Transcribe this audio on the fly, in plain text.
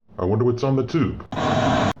I wonder what's on the tube.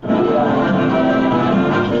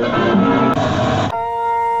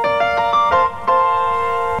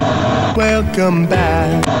 Welcome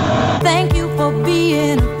back. Thank you for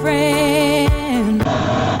being a friend.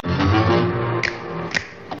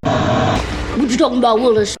 What you talking about,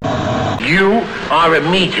 Willis? You are a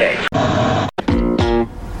meathead.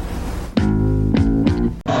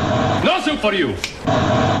 No soup for you.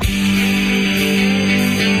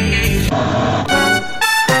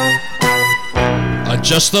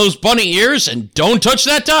 Adjust those bunny ears and don't touch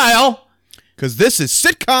that dial. Because this is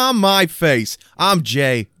Sitcom My Face. I'm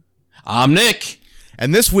Jay. I'm Nick.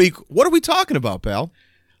 And this week, what are we talking about, pal?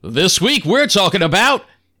 This week we're talking about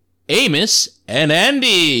Amos and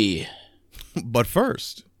Andy. But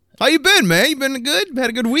first, how you been, man? You been good? Had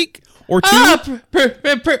a good week? Or two?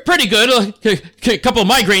 Pretty good. A couple of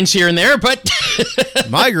migraines here and there, but...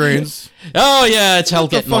 Migraines? Oh, yeah, it's hell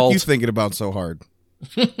getting old. What the fuck you thinking about so hard?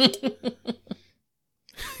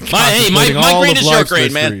 My migraine is your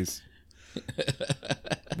grade, man.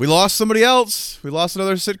 We lost somebody else. We lost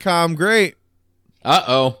another sitcom. Great.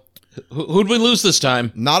 Uh-oh. Who'd we lose this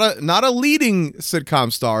time? Not a leading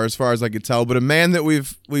sitcom star, as far as I could tell, but a man that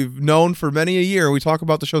we've known for many a year. We talk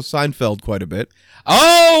about the show Seinfeld quite a bit.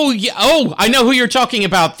 Oh, yeah. Oh, I know who you're talking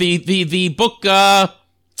about. The book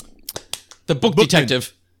Bookman.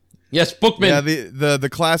 detective. Yes, Bookman. Yeah, the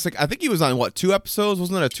classic. I think he was on, what, 2 episodes?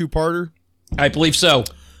 Wasn't that a 2-parter? I believe so.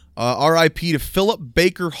 R.I.P. to Philip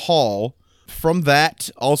Baker Hall. From that,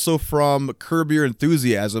 also from Curb Your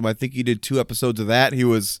Enthusiasm. I think he did 2 episodes of that. He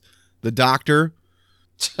was the doctor.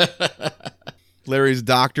 Larry's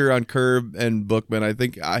doctor on Curb and Bookman. I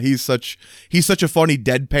think he's such a funny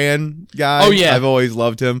deadpan guy. Oh, yeah. I've always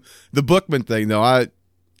loved him. The Bookman thing, though,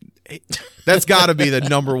 that's got to be the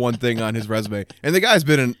number one thing on his resume. And the guy's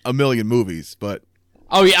been in a million movies, but...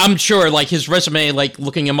 Oh, yeah, I'm sure, like, his resume, like,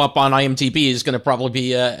 looking him up on IMDb is going to probably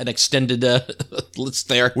be an extended list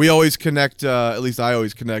there. We always connect, at least I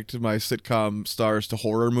always connect my sitcom stars to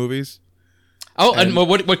horror movies. Oh, and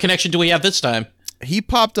what connection do we have this time? He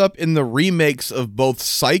popped up in the remakes of both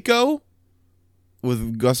Psycho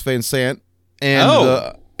with Gus Van Sant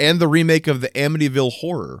and the remake of the Amityville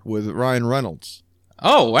Horror with Ryan Reynolds.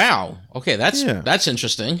 Oh, wow. Okay, that's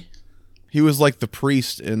interesting. He was like the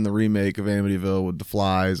priest in the remake of Amityville with the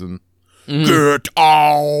flies and get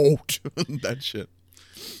out that shit.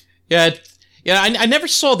 Yeah, I never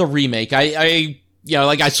saw the remake. I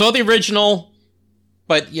saw the original,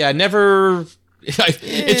 but yeah, never.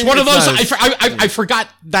 It's one of those. I forgot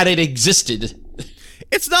that it existed.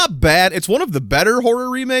 It's not bad. It's one of the better horror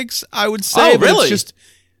remakes, I would say. Oh, really?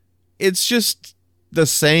 It's just the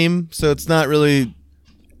same. So it's not really.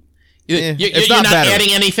 You're not adding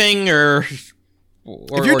anything, or if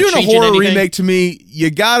you're doing a horror remake, to me,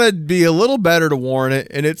 you gotta be a little better to warrant it,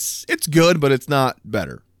 and it's good, but it's not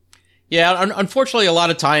better. Yeah, unfortunately, a lot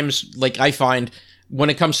of times, like, I find when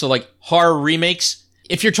it comes to like horror remakes,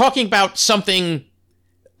 if you're talking about something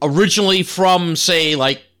originally from, say,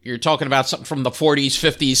 like you're talking about something from the 40s,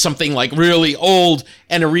 50s, something like really old,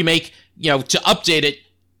 and a remake, to update it,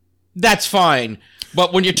 that's fine.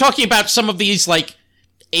 But when you're talking about some of these like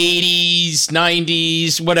 80s,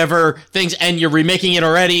 90s, whatever things, and you're remaking it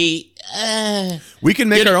already. We can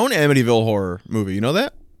make our own Amityville horror movie. You know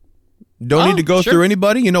that? Don't need to go through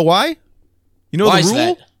anybody. You know why? You know why the rule?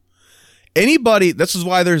 Is that? Anybody. This is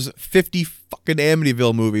why there's 50 fucking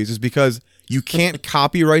Amityville movies. Is because you can't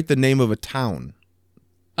copyright the name of a town.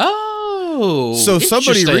 Oh, so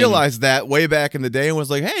somebody realized that way back in the day and was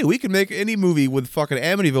like, "Hey, we can make any movie with fucking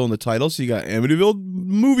Amityville in the title." So you got Amityville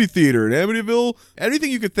Movie Theater and Amityville, anything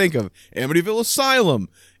you could think of, Amityville Asylum,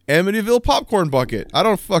 Amityville Popcorn Bucket. I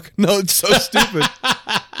don't fucking know. It's so stupid.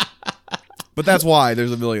 But that's why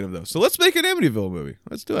there's a million of those. So let's make an Amityville movie.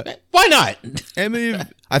 Let's do it. Why not?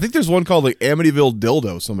 I think there's one called like Amityville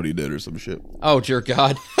Dildo somebody did or some shit. Oh dear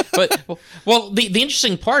God! But the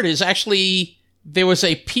interesting part is actually. There was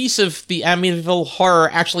a piece of the Amityville Horror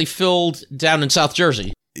actually filmed down in South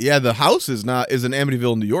Jersey. Yeah, the house is in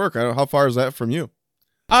Amityville, New York. I don't know, how far is that from you?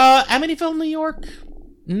 Amityville, New York?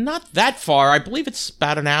 Not that far. I believe it's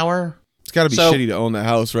about an hour. It's got to be shitty to own that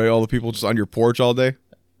house, right? All the people just on your porch all day.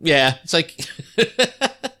 Yeah, it's like,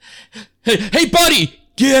 hey, buddy,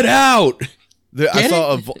 get out. I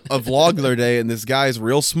saw a vlog the other day, and this guy's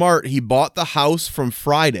real smart. He bought the house from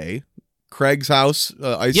Friday. Craig's house,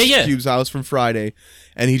 Ice Cube's house from Friday,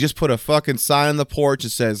 and he just put a fucking sign on the porch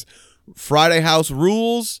that says, Friday house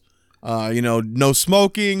rules, no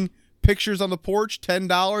smoking, pictures on the porch,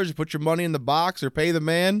 $10, you put your money in the box or pay the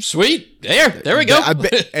man. Sweet. There we go.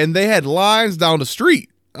 And they had lines down the street.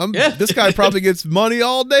 This guy probably gets money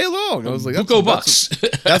all day long. I was like, Buco bucks.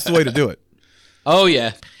 That's the way to do it. Oh,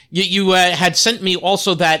 yeah. You had sent me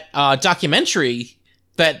also that documentary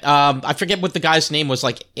that I forget what the guy's name was,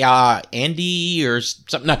 like Andy or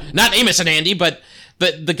something. No, not Amos and Andy, but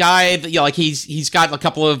the guy that, like he's got a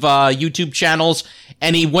couple of YouTube channels,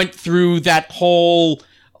 and he went through that whole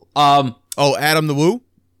Adam the Woo?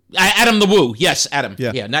 Adam the Woo. Yes, Adam.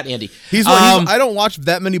 Yeah, not Andy. I don't watch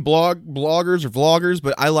that many bloggers or vloggers,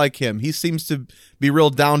 but I like him. He seems to be real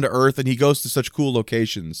down to earth, and he goes to such cool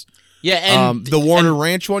locations. Yeah, and the Warner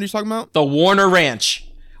Ranch one you're talking about? The Warner Ranch,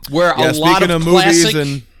 where a lot speaking of movies classic,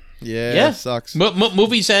 and it sucks.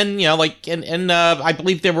 Movies and I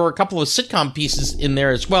believe there were a couple of sitcom pieces in there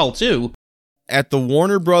as well too. At the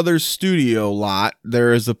Warner Brothers studio lot,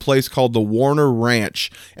 there is a place called the Warner Ranch,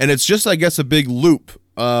 and it's just, I guess, a big loop.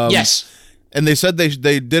 Yes. And they said they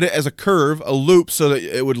did it as a curve, a loop, so that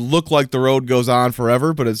it would look like the road goes on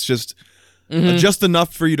forever, but it's just just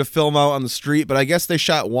enough for you to film out on the street. But I guess they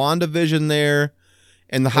shot WandaVision there,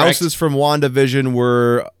 and the houses from WandaVision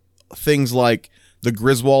were things like the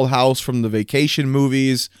Griswold house from the Vacation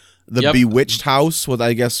movies, the Bewitched house,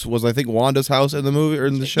 I think Wanda's house in the movie or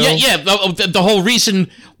in the show. Yeah. The whole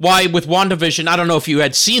reason why with WandaVision, I don't know if you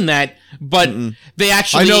had seen that, but they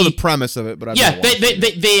actually, I know the premise of it, but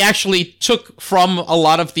they actually took from a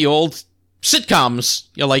lot of the old sitcoms,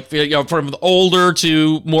 from the older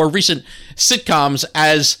to more recent sitcoms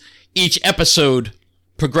as each episode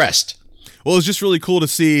progressed. Well, it's just really cool to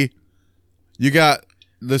see. You got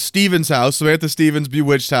the Stevens house, Samantha Stevens'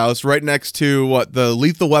 Bewitched house, right next to the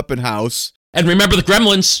Lethal Weapon house. And remember the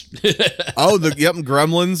Gremlins.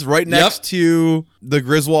 Gremlins, right next to the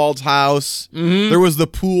Griswold's house. Mm-hmm. There was the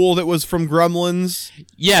pool that was from Gremlins.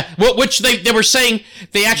 Yeah, which they were saying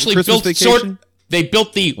they actually built they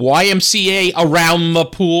built the YMCA around the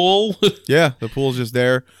pool. Yeah, the pool's just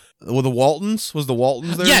there. Well, the Waltons? Was the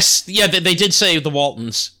Waltons there? Yes, yeah, they did say the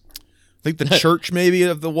Waltons. I think the church maybe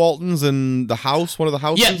of the Waltons and the house, one of the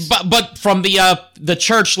houses. Yeah, but from the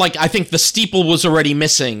church, I think the steeple was already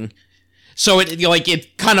missing. So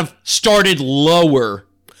it kind of started lower.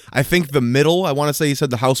 I think the middle, I want to say he said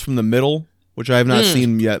the house from the middle, which I have not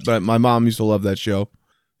seen yet, but my mom used to love that show.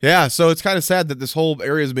 Yeah, so it's kind of sad that this whole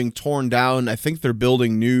area is being torn down. I think they're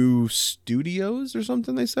building new studios or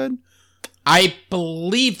something, they said. I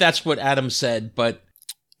believe that's what Adam said, but...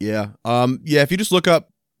 Yeah, if you just look up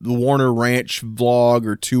the Warner Ranch vlog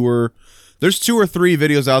or tour, there's 2 or 3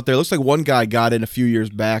 videos out there. It looks like one guy got in a few years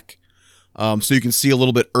back, so you can see a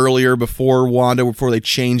little bit earlier before they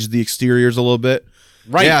changed the exteriors a little bit.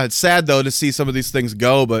 Right. Yeah, it's sad, though, to see some of these things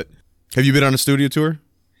go, but have you been on a studio tour?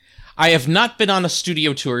 I have not been on a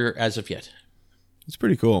studio tour as of yet. It's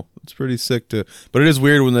pretty cool. It's pretty sick but it is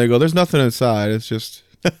weird when they go, there's nothing inside. It's just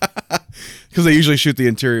because they usually shoot the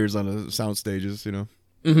interiors on the sound stages,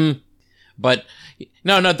 Mm-hmm. But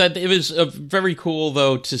no, that it was very cool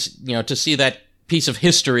though to see that piece of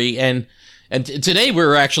history, and today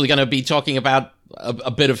we're actually going to be talking about a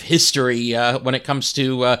bit of history when it comes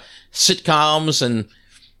to sitcoms and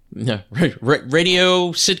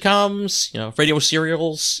radio sitcoms, radio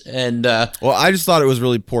serials, and well, I just thought it was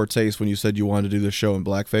really poor taste when you said you wanted to do the show in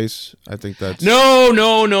blackface. I think that's no,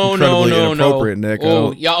 inappropriate, Nick.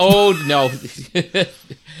 Oh no.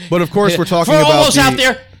 But of course, we're talking for about all those out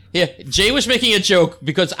there. Yeah, Jay was making a joke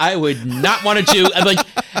because I would not want to do.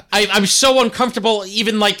 I'm so uncomfortable,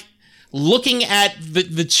 even looking at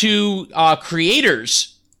the 2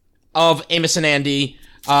 creators of Amos and Andy.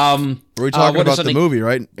 We're talking about the movie,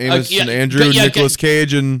 right? Amos and Andrew, Nicolas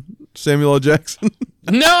Cage, and Samuel L. Jackson.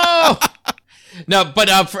 No,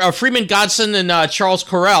 but Freeman Godson and Charles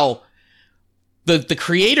Correll, the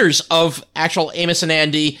creators of actual Amos and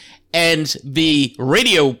Andy and the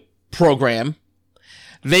radio program.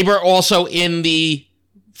 They were also in the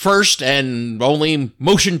first and only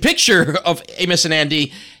motion picture of Amos and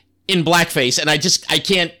Andy in blackface, and I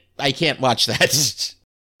can't watch that.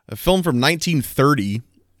 A film from 1930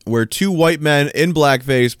 where 2 white men in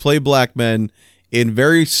blackface play black men in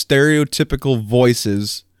very stereotypical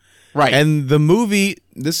voices. Right. And the movie,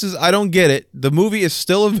 I don't get it. The movie is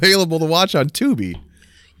still available to watch on Tubi.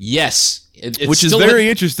 Yes. Which is very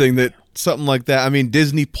interesting that something like that. I mean,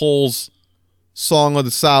 Disney pulls Song of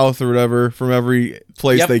the South or whatever from every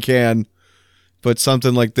place they can, but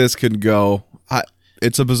something like this could go.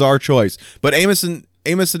 It's a bizarre choice. But the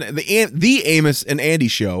Amos and Andy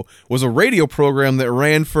show was a radio program that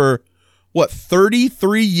ran for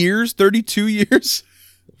 33 years, 32 years,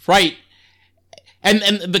 right? And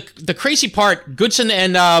the crazy part, Goodson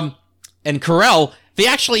and Carell, they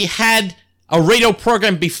actually had a radio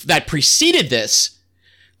program that preceded this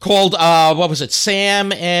called what was it?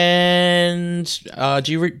 Sam and I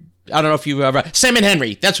don't know if you ever Sam and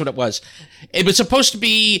Henry. That's what it was. It was supposed to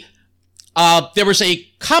be. There was a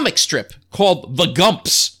comic strip called The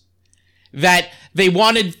Gumps that they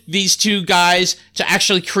wanted these two guys to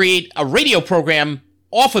actually create a radio program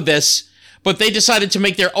off of this, but they decided to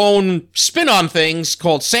make their own spin on things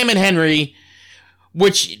called Sam and Henry,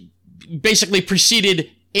 which basically preceded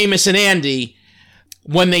Amos and Andy.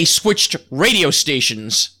 When they switched radio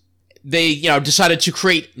stations, they, decided to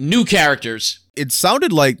create new characters. It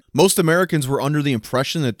sounded like most Americans were under the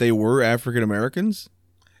impression that they were African Americans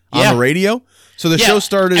on the radio. So the show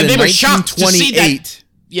started in 1928.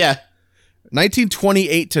 Yeah.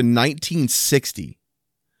 1928 to 1960.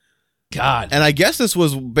 God. And I guess this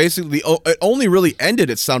was basically, it only really ended,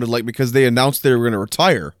 it sounded like, because they announced they were going to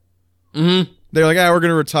retire. Mm-hmm. They're like, we're going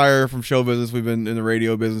to retire from show business. We've been in the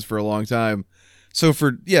radio business for a long time. So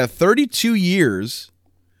for, 32 years,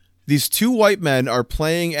 these two white men are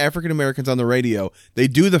playing African Americans on the radio. They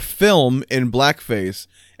do the film in blackface,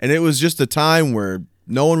 and it was just a time where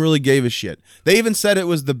no one really gave a shit. They even said it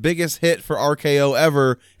was the biggest hit for RKO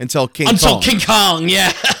ever until King Kong. Until King Kong,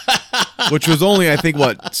 yeah. Which was only, I think,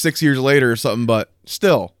 6 years later or something, but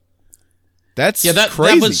still. That's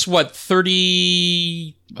crazy. That was,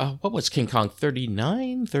 30... what was King Kong?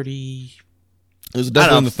 39? 30... It was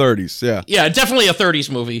definitely in the 30s, yeah. Yeah, definitely a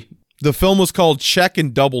 30s movie. The film was called Check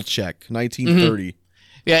and Double Check, 1930. Mm-hmm.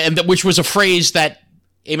 Yeah, and which was a phrase that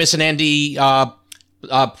Amos and Andy had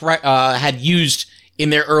used in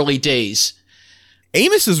their early days.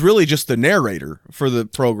 Amos is really just the narrator for the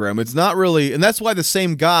program. It's not really, and that's why the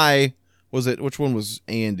same guy, which one was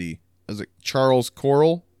Andy? Was it Charles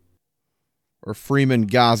Coral or Freeman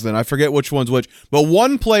Goslin? I forget which one's which, but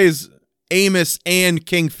one plays Amos and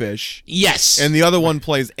Kingfish. Yes. And the other one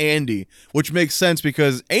plays Andy, which makes sense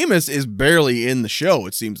because Amos is barely in the show,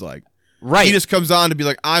 it seems like. Right. He just comes on to be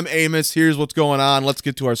like, I'm Amos, here's what's going on, let's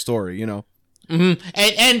get to our story, Mm-hmm.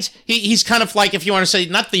 And he's kind of like, if you want to say,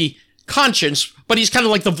 not the conscience, but he's kind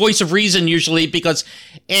of like the voice of reason usually, because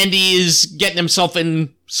Andy is getting himself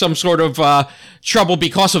in some sort of trouble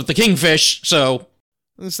because of the Kingfish, so...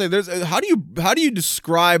 Let's say, how do you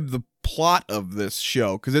describe the plot of this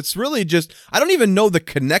show? Because it's really just, I don't even know the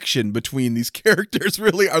connection between these characters,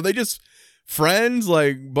 really. Are they just friends,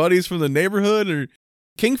 like buddies from the neighborhood? Or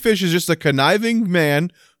Kingfish is just a conniving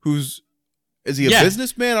man is he a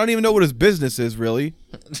businessman? I don't even know what his business is, really.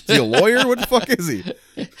 Is he a lawyer? What the fuck is he?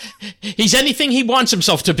 He's anything he wants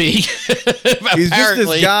himself to be. He's just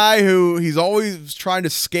this guy who he's always trying to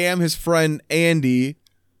scam his friend Andy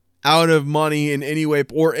out of money in any way,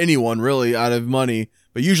 or anyone really out of money,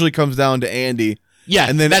 but usually comes down to Andy. Yeah,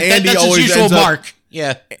 and then that's Andy his always usual mark.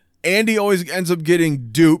 Yeah, Andy always ends up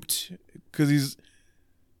getting duped because he's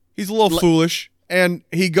a little foolish. And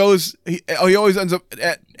he always ends up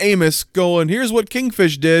at Amos going, here's what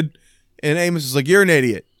Kingfish did. And Amos is like, you're an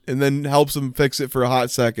idiot. And then helps him fix it for a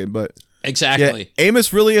hot second. But exactly. Yeah,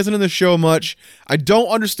 Amos really isn't in the show much. I don't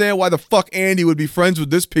understand why the fuck Andy would be friends with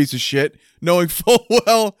this piece of shit, knowing full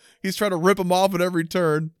well he's trying to rip him off at every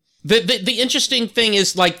turn. The interesting thing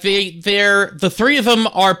is, like, the three of them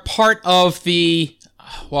are part of the,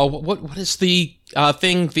 well, what is the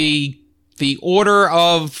thing? The Order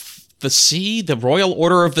of the Sea, the Royal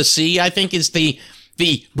Order of the Sea, I think, is the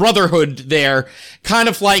brotherhood there. Kind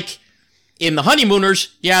of like in the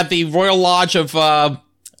Honeymooners, the Royal Lodge of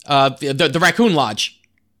the Raccoon Lodge,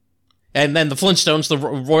 and then the Flintstones, the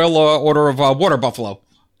Royal Order of Water Buffalo.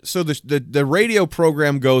 So the radio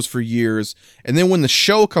program goes for years, and then when the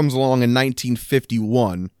show comes along in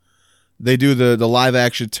 1951, they do the live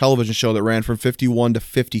action television show that ran from 51 to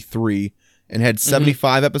 53. And had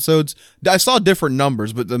 75 episodes. I saw different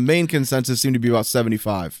numbers, but the main consensus seemed to be about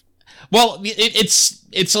 75. Well,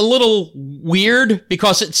 it's a little weird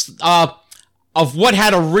because it's of what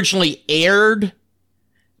had originally aired.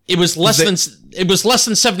 It was less than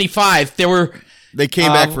 75. They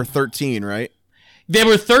came back for 13, right? There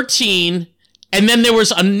were 13, and then there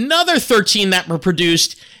was another 13 that were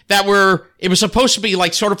produced it was supposed to be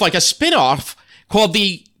like sort of like a spin-off called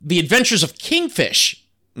the Adventures of Kingfish.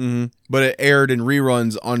 Mm-hmm. But it aired in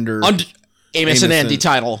reruns under Amos and Andy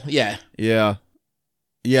title. Yeah.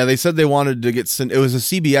 They said they wanted to get it was a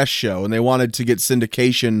CBS show, and they wanted to get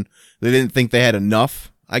syndication. They didn't think they had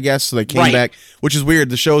enough, I guess, so they came back, which is weird.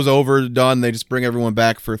 The show's over, done. They just bring everyone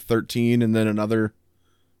back for 13 and then another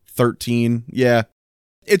 13. Yeah.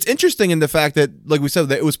 It's interesting in the fact that, like we said,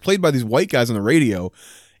 that it was played by these white guys on the radio,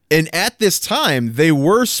 and at this time they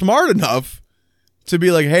were smart enough to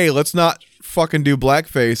be like, hey, let's not fucking do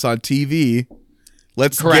blackface on TV.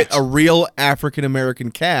 Let's get a real African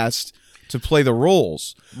American cast to play the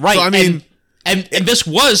roles. Right. So, I mean, and this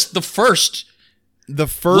was the first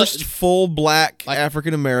full black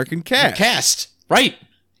African American cast. Right.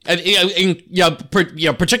 And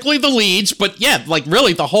particularly the leads, but yeah, like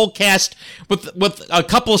really the whole cast with a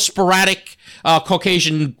couple of sporadic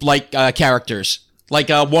Caucasian characters. Like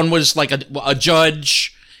one was like a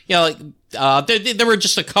judge. There were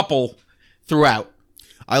just a couple throughout.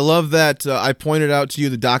 I love that I pointed out to you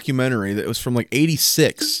the documentary that was from like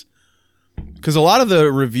 86. Because a lot of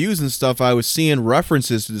the reviews and stuff I was seeing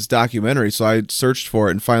references to this documentary, so I searched for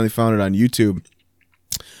it and finally found it on YouTube.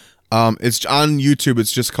 It's on YouTube.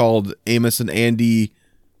 It's just called Amos and Andy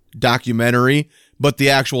Documentary, but the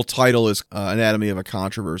actual title is Anatomy of a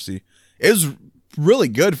Controversy. It was really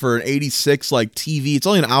good for an 86 TV. It's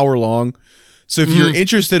only an hour long. So if you're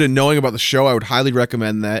interested in knowing about the show, I would highly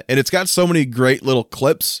recommend that. And it's got so many great little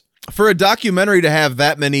clips. For a documentary to have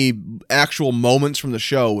that many actual moments from the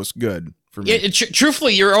show was good for me.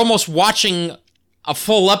 Truthfully, you're almost watching a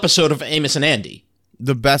full episode of Amos and Andy.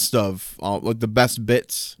 The best of, the best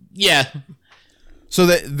bits. Yeah. So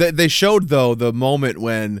they showed, though, the moment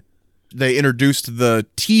when they introduced the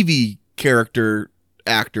TV character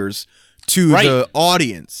actors to the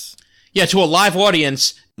audience. Yeah, to a live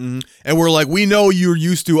audience. Mm-hmm. And we're like, we know you're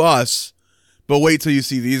used to us, but wait till you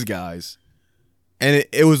see these guys. And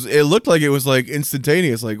it looked like it was like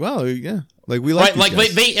instantaneous. Like, well, yeah, like we like right, like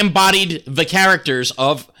guys. they embodied the characters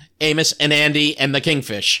of Amos and Andy and the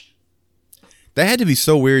Kingfish. That had to be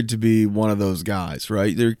so weird to be one of those guys,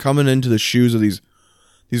 right? They're coming into the shoes of these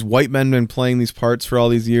white men been playing these parts for all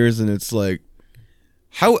these years, and it's like,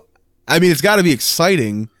 how? I mean, it's got to be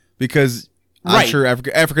exciting because I'm sure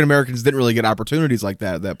African Americans didn't really get opportunities like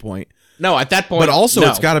that at that point. No, at that point, but also no.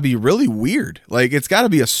 It's got to be really weird. Like it's got to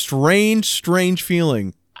be a strange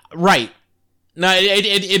feeling. Right. No,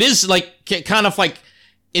 it is like kind of like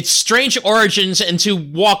it's strange origins, and to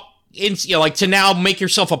walk in, to now make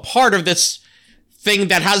yourself a part of this thing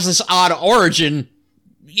that has this odd origin.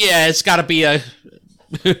 Yeah, it's got to be a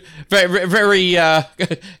very, very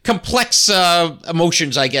complex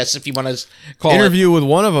emotions, I guess, if you want to call Interview with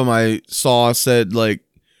one of them I saw said, like,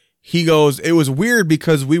 he goes, it was weird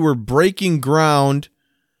because we were breaking ground,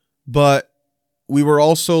 but we were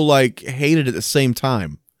also, like, hated at the same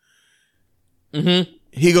time. Mm-hmm.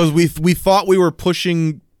 He goes, we thought we were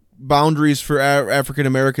pushing boundaries for African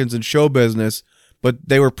Americans in show business, but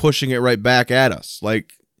they were pushing it right back at us.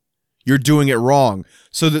 Like, you're doing it wrong.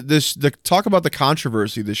 So talk about the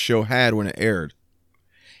controversy this show had when it aired.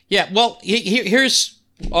 Yeah, well, here's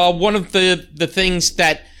one of the things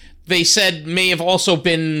that they said may have also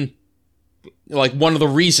been like one of the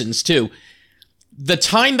reasons too. The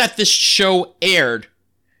time that this show aired,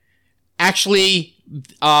 actually,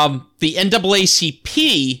 the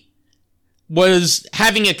NAACP was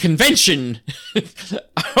having a convention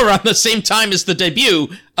around the same time as the debut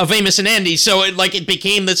of Amos and Andy, so it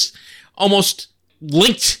became this almost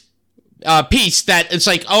linked piece that it's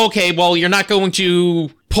like, oh, okay, well, you're not going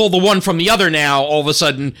to pull the one from the other now all of a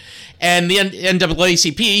sudden. And the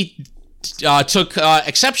NAACP took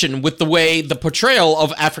exception with the way the portrayal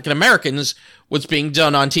of African Americans was being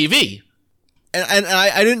done on TV. And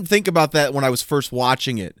I didn't think about that when I was first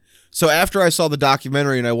watching it. So after I saw the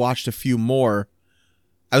documentary and I watched a few more,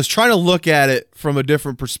 I was trying to look at it from a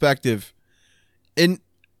different perspective. And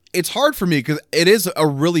it's hard for me because it is a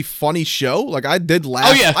really funny show. Like, I did laugh.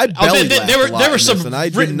 Oh, yeah. I belly laughed there a lot were in some this, and I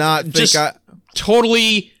did not think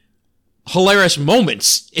totally hilarious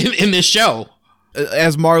moments in this show.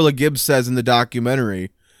 As Marla Gibbs says in the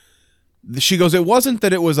documentary, she goes, it wasn't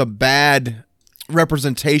that it was a bad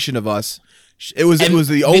representation of us. It was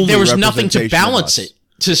the only there was nothing to representation balance of us. it.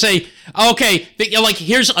 To say, okay, like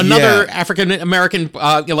here's another African American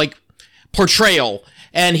portrayal,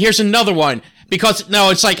 and here's another one, because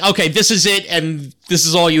no, it's like, okay, this is it, and this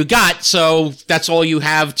is all you got, so that's all you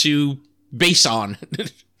have to base on.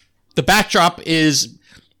 The backdrop is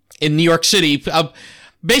in New York City.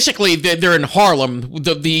 Basically, they're in Harlem,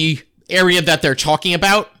 the area that they're talking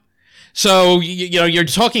about. So you're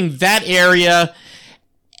talking that area,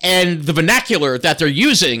 and the vernacular that they're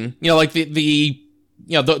using, like the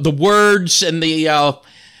words and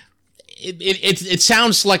it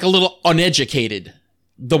sounds like a little uneducated,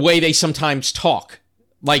 the way they sometimes talk,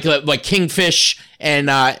 like Kingfish and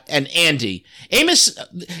Andy. Amos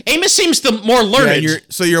seems the more learned. Yeah,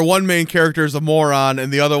 so your one main character is a moron,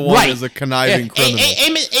 and the other one is a conniving criminal.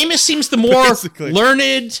 Amos seems the more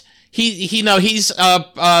learned. He's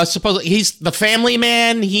supposedly he's the family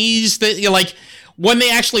man. He's the when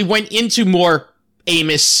they actually went into more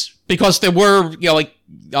Amos, because there were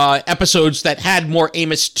episodes that had more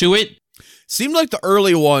Amos to it. Seemed like the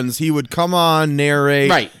early ones, he would come on, narrate.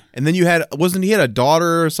 Right. And then he had a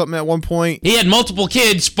daughter or something at one point? He had multiple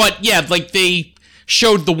kids, but yeah, like they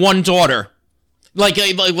showed the one daughter. Like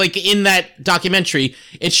in that documentary,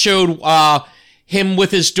 it showed him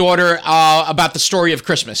with his daughter about the story of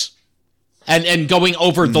Christmas. And going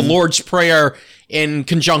over the Lord's Prayer in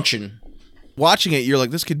conjunction. Watching it, you're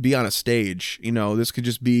like, this could be on a stage. You know, this could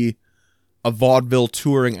just be a vaudeville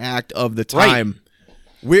touring act of the time.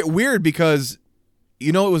 Right. Weird because,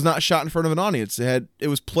 you know, it was not shot in front of an audience. It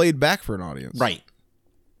was played back for an audience. Right.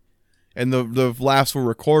 And the laughs were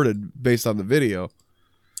recorded based on the video.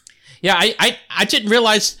 Yeah, I didn't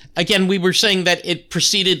realize, again, we were saying that it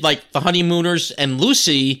preceded, like, The Honeymooners and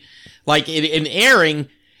Lucy, like, in airing.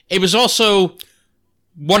 It was also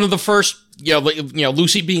one of the first,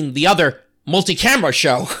 Lucy being the other, multi-camera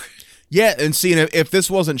show. Yeah, and seeing if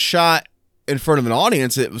this wasn't shot in front of an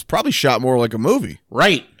audience, it was probably shot more like a movie.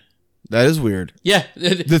 Right. That is weird. Yeah.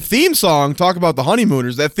 The theme song, talk about the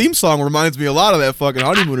Honeymooners, that theme song reminds me a lot of that fucking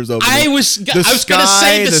Honeymooners opening. I was going to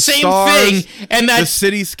say the same stars, thing. And that, the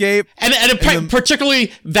cityscape. And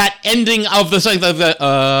particularly that ending of the song, yeah,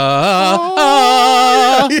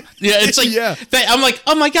 it's like, yeah. I'm like,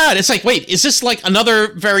 oh my God. It's like, wait, is this like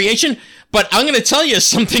another variation? But I'm going to tell you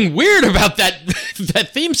something weird about that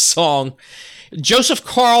theme song. Joseph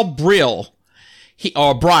Carl Brill, he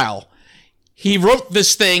wrote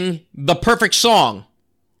this thing, The Perfect Song.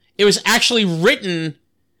 It was actually written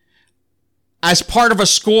as part of a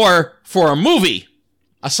score for a movie,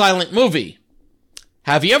 a silent movie.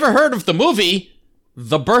 Have you ever heard of the movie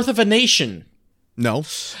The Birth of a Nation? No.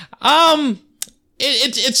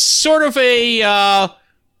 It's sort of a, how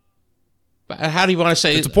do you want to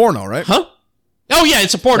say it? It's a porno, right? Huh? Oh yeah,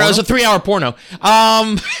 it's a porno. It's a 3-hour porno.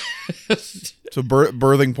 It's a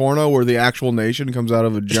birthing porno where the actual nation comes out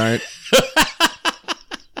of a giant...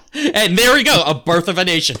 And there we go, a birth of a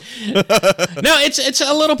nation. No, it's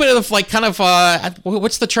a little bit of like kind of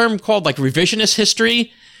what's the term called, like revisionist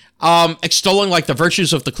history, extolling like the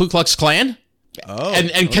virtues of the Ku Klux Klan,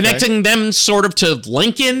 and connecting them sort of to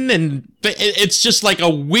Lincoln, and it's just like a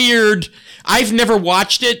weird. I've never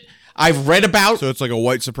watched it. I've read about. So it's like a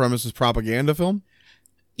white supremacist propaganda film.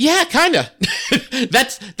 Yeah, kind of.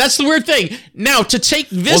 That's the weird thing. Now to take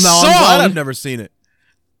this song, I'm glad I've never seen it.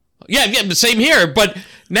 Yeah, same here. But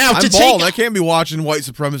now I'm bald. I can't be watching white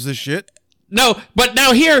supremacist shit. No, but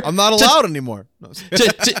now here I'm not allowed anymore. we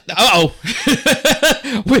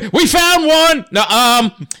found one.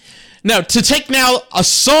 No, to take now a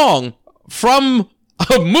song from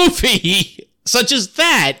a movie such as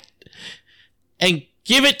that and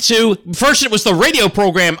give it to first it was the radio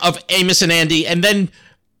program of Amos and Andy, and then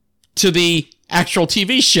to the actual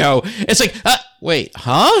TV show. It's like, wait,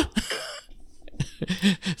 huh?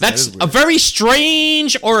 That's a very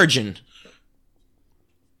strange origin.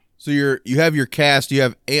 So you have your cast. You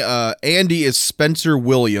have Andy is Spencer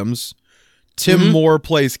Williams. Tim Moore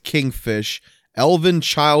plays Kingfish. Elvin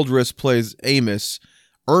Childress plays Amos.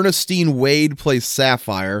 Ernestine Wade plays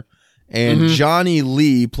Sapphire. And Johnny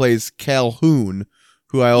Lee plays Calhoun,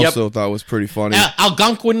 who I also thought was pretty funny.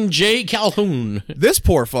 Algonquin J. Calhoun. This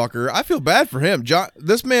poor fucker. I feel bad for him.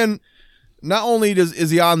 This man... Not only is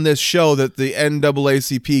he on this show that the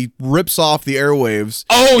NAACP rips off the airwaves.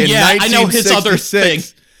 Oh, yeah, I know his other thing.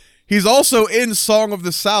 He's also in Song of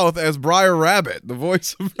the South as Brer Rabbit, the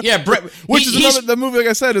voice of... Yeah, which is the movie, like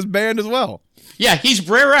I said, is banned as well. Yeah, he's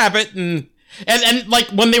Brer Rabbit, and like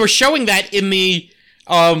when they were showing that in the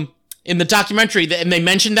documentary, and they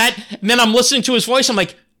mentioned that, and then I'm listening to his voice, I'm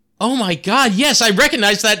like, oh my God, yes, I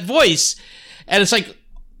recognize that voice. And it's like,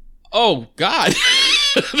 oh God.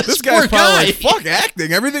 This guy's probably like, fuck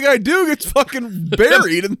acting. Everything I do gets fucking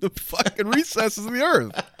buried in the fucking recesses of the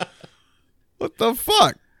earth. What the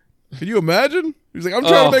fuck? Can you imagine? He's like, I'm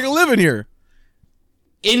trying to make a living here.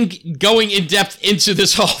 In going in depth into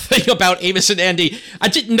this whole thing about Amos and Andy, I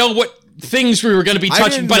didn't know what things we were going to be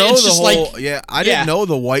touching, but it's just like... Yeah, I didn't know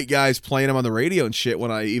the white guys playing him on the radio and shit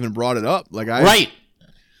when I even brought it up. Like Right.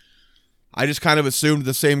 I just kind of assumed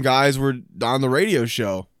the same guys were on the radio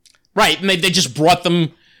show. Right, and they just brought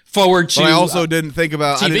them forward to... But I also didn't think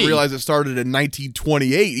about... TV. I didn't realize it started in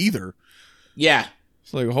 1928 either. Yeah.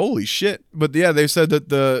 It's like, holy shit. But yeah, they said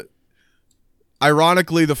that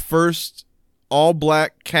ironically, the first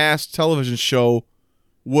all-black cast television show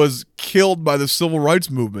was killed by the civil rights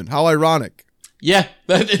movement. How ironic. Yeah,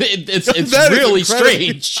 it's really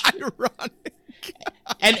strange. Ironic.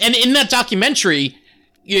 and in that documentary,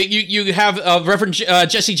 you have Reverend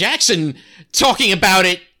Jesse Jackson talking about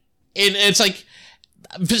it, and it's like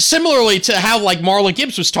similarly to how like Marla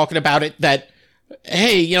Gibbs was talking about it, that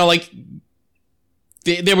hey, like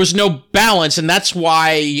there was no balance, and that's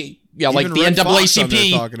why like Even the Red Fox on there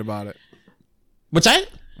NAACP talking about it. What's that?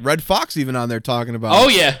 Red Fox even on there talking about Oh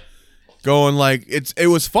it. yeah. Going like it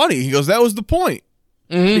was funny. He goes, that was the point.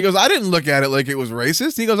 He goes, I didn't look at it like it was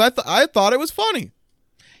racist. He goes, I thought it was funny.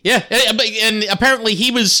 Yeah, and apparently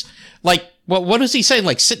he was like, what does he say?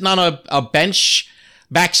 Like sitting on a bench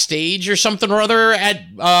backstage or something or other at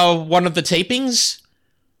one of the tapings.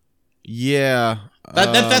 Yeah,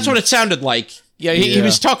 That's what it sounded like. Yeah, he Yeah.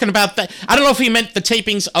 was talking about that. I don't know if he meant the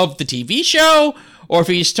tapings of the TV show or if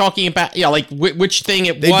he's talking about like which thing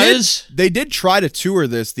it was. They did try to tour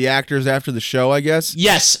this, the actors after the show, I guess.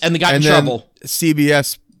 Yes, and they got in then trouble.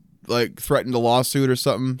 CBS like threatened a lawsuit or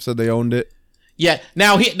something, said they owned it. Yeah.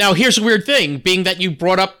 Now here's a weird thing. Being that you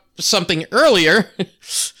brought up something earlier,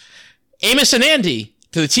 Amos and Andy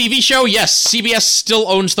to the TV show. Yes, CBS still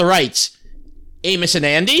owns the rights. Amos and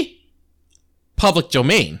Andy, public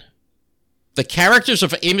domain. The characters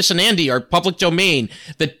of Amos and Andy are public domain.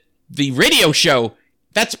 The radio show,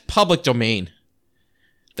 that's public domain.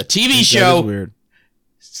 The TV That is show, weird.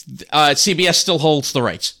 CBS still holds the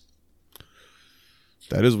rights.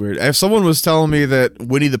 That is weird. If someone was telling me that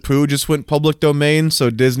Winnie the Pooh just went public domain, so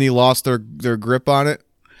Disney lost their grip on it,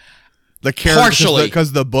 the character Partially.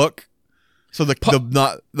 because the book, so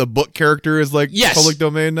the book character is like Yes. public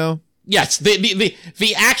domain now. Yes,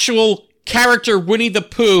 the actual character Winnie the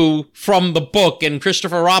Pooh from the book and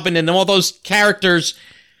Christopher Robin and all those characters,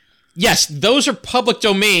 yes, those are public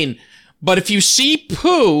domain. But if you see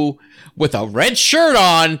Pooh with a red shirt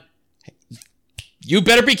on, you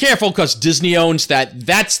better be careful because Disney owns that.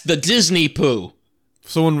 That's the Disney Pooh.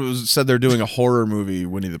 Said they're doing a horror movie,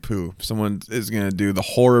 Winnie the Pooh. Someone is going to do the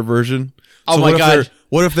horror version. Oh my what if God.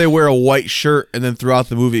 what if they wear a white shirt and then throughout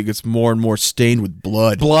the movie it gets more and more stained with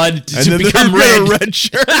blood? Blood And to then become there's red. a red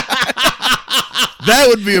shirt. That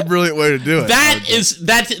would be a brilliant way to do it.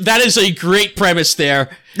 That is a great premise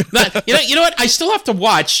there. You know what? I still have to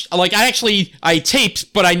watch. Like I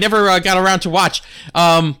taped, but I never got around to watch.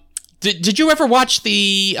 Did you ever watch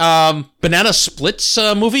the Banana Splits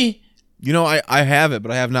movie? You know, I have it,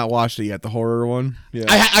 but I have not watched it yet. The horror one. Yeah.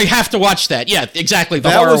 I have to watch that. Yeah, exactly. The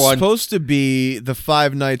that horror was one. supposed to be the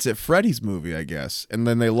Five Nights at Freddy's movie, I guess, and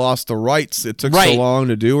then they lost the rights. It took so Right. long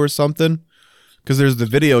to do or something. Because there's the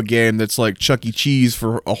video game that's like Chuck E. Cheese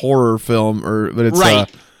for a horror film, but it's Right.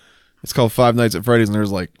 it's called Five Nights at Freddy's, and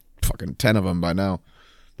there's like fucking 10 of them by now.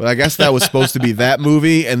 But I guess that was supposed to be that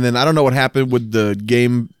movie, and then I don't know what happened with the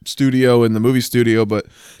game studio and the movie studio, but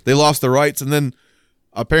they lost the rights, and then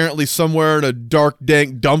apparently somewhere in a dark,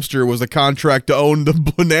 dank dumpster was a contract to own the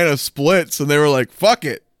Banana Splits, and they were like, "Fuck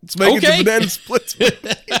it, let's make it Okay. the Banana Splits."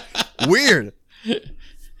 Weird.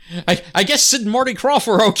 I guess Sid and Marty Krofft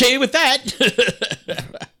were okay with that.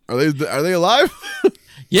 Are they alive?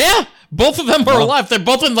 Yeah, both of them are alive. They're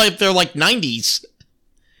both in their 90s.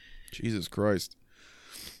 Jesus Christ.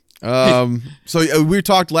 So we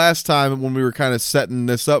talked last time when we were kind of setting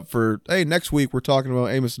this up for, hey, next week we're talking about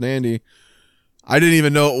Amos and Andy. I didn't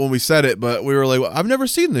even know it when we said it, but we were like, well, I've never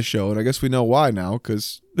seen this show, and I guess we know why now,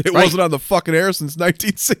 because it Right. wasn't on the fucking air since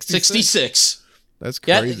 1966. 66. That's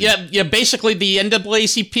Yeah, crazy. yeah. Basically, the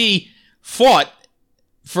NAACP fought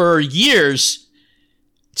for years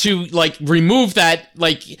to remove that,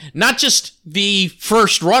 not just the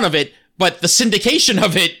first run of it, but the syndication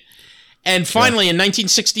of it. And finally, in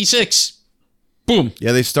 1966, boom.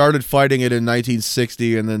 Yeah, they started fighting it in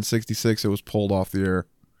 1960, and then 66 it was pulled off the air.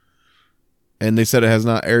 And they said it has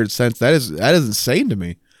not aired since. That is insane to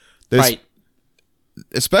me. Right.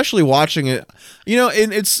 Especially watching it,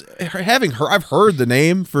 and it's I've heard the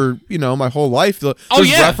name for, my whole life. There's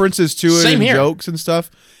yeah. references to it Same and here. jokes and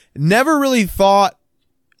stuff. Never really thought,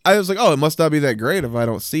 I was like, oh, it must not be that great if I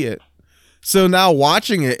don't see it. So now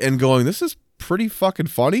watching it and going, this is pretty fucking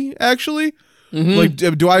funny, actually.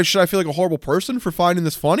 Mm-hmm. Should I feel like a horrible person for finding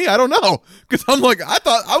this funny? I don't know. Because I'm like,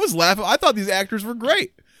 I was laughing. I thought these actors were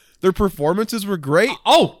great. Their performances were great.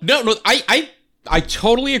 Oh, no, I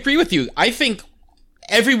totally agree with you. I think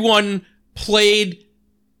everyone played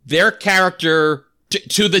their character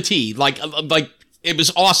to the T. Like it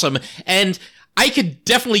was awesome. And I could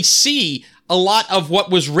definitely see a lot of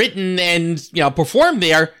what was written and, performed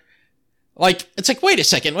there. It's like, wait a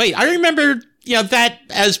second, I remember, that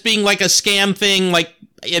as being like a scam thing, like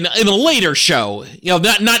in a later show,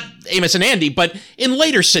 not Amos and Andy, but in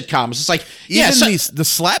later sitcoms. It's like, Even the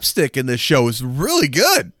slapstick in this show is really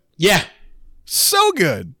good. yeah. So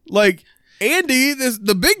good. Like Andy,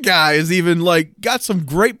 the big guy, is even got some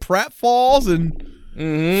great pratfalls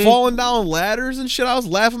and falling down ladders and shit. I was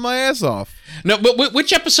laughing my ass off. No, but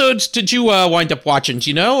which episodes did you wind up watching? Do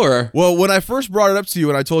you know, or? Well, when I first brought it up to you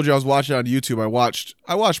and I told you I was watching it on YouTube, I watched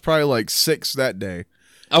probably like 6 that day.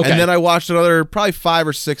 Okay. And then I watched another probably 5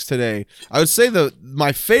 or 6 today. I would say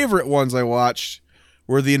my favorite ones I watched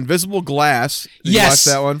were The Invisible Glass. Did you watch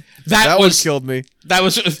that one? That one killed me. That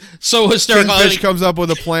was so hysterical. Kingfish comes up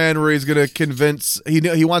with a plan where he's going to convince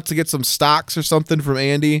he wants to get some stocks or something from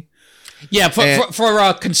Andy. Yeah,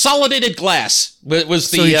 for Consolidated Glass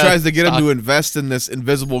was the. So he tries to get him to invest in this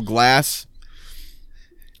invisible glass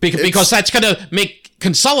because that's going to make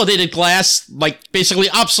Consolidated Glass like basically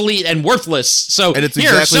obsolete and worthless. So and it's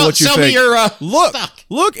exactly what you sell think. Me your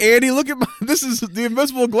look, Andy, look at this is the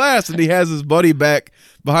invisible glass, and he has his buddy back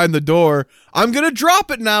behind the door. I'm gonna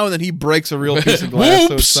drop it now, and then he breaks a real piece of glass.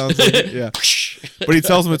 So it sounds like yeah. But he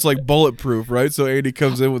tells him it's like bulletproof, right? So Andy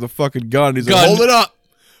comes in with a fucking gun. He's like, hold it up.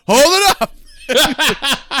 A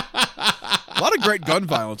lot of great gun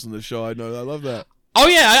violence in this show. I know. I love that. Oh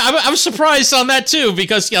yeah, I was surprised on that too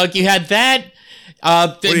because you had that.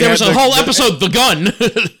 There was a whole episode, The Gun.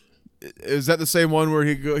 Is that the same one where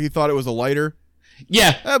he thought it was a lighter?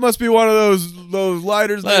 Yeah, that must be one of those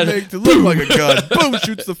lighters they make to look like a gun. Boom!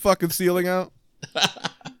 Shoots the fucking ceiling out.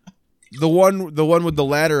 The one with the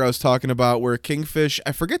ladder I was talking about, where Kingfish,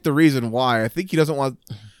 I forget the reason why. I think he doesn't want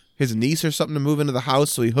his niece or something to move into the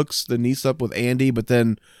house, so he hooks the niece up with Andy. But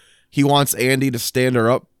then he wants Andy to stand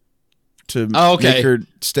her up to make her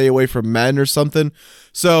stay away from men or something.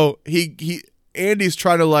 So Andy's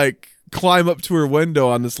trying to like climb up to her window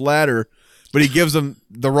on this ladder, but he gives him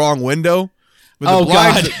the wrong window. But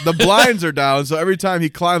the blinds are down, so every time he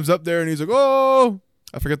climbs up there and he's like, oh,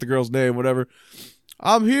 I forget the girl's name, whatever.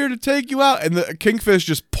 I'm here to take you out. And the Kingfish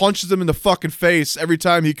just punches him in the fucking face every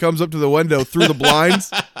time he comes up to the window through the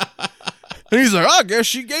blinds. And he's like, I guess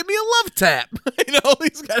she gave me a love tap.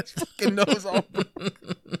 He's got his fucking nose open.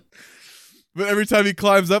 But every time he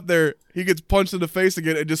climbs up there, he gets punched in the face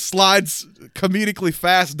again and just slides comedically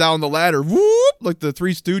fast down the ladder. Whoop! Like the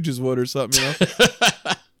Three Stooges would or something,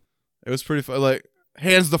 It was pretty fun. Like,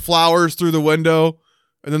 hands the flowers through the window,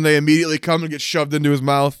 and then they immediately come and get shoved into his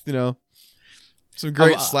mouth, Some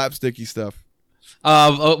great slapsticky stuff.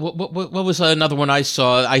 What was another one I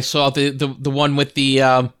saw? I saw the one with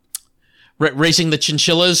the raising the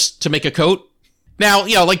chinchillas to make a coat. Now,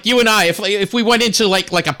 like you and I, if we went into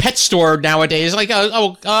like a pet store nowadays, like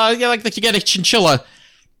like you get a chinchilla.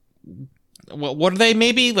 What are they?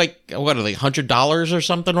 Maybe like what are they? $100 or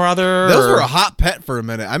something or other? Those were a hot pet for a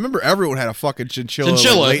minute. I remember everyone had a fucking chinchilla. In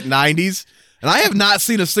the late 90s, and I have not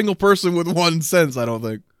seen a single person with one since. I don't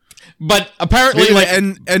think. But apparently,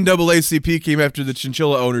 maybe NAACP came after the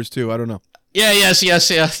chinchilla owners too. I don't know. Yeah, yes.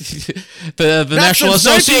 The National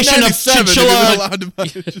Association of Chinchilla.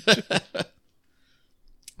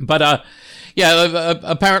 But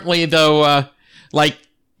apparently though, like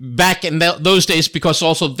back in those days, because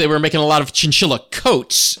also they were making a lot of chinchilla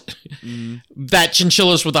coats. That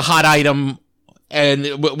chinchillas were the hot item, and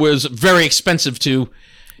it was very expensive to.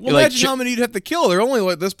 Well, imagine how many you'd have to kill. They're only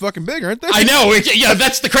like this fucking big, aren't they? I know. Yeah,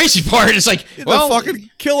 that's the crazy part. It's like, fucking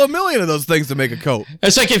kill 1,000,000 of those things to make a coat.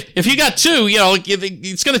 It's like if you got 2,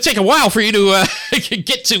 it's going to take a while for you to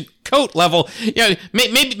get to coat level.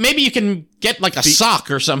 Maybe you can get like a sock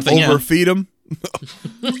or something. Overfeed them.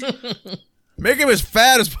 Make him as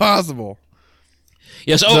fat as possible.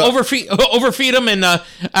 Yes, overfeed them and, I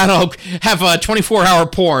don't know, have a 24-hour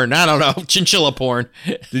porn. I don't know, chinchilla porn.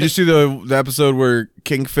 Did you see the episode where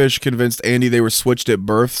Kingfish convinced Andy they were switched at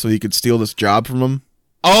birth so he could steal this job from him?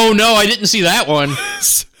 Oh, no, I didn't see that one.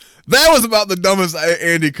 That was about the dumbest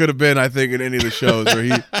Andy could have been, I think, in any of the shows.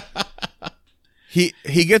 Where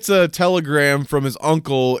he gets a telegram from his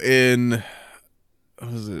uncle in,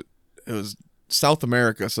 what was it? It was South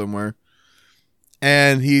America somewhere.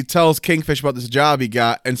 And he tells Kingfish about this job he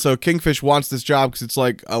got. And so Kingfish wants this job because it's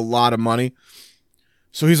like a lot of money.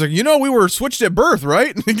 So he's like, we were switched at birth,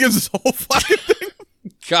 right? And he gives this whole fucking thing.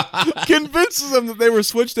 God. Convinces them that they were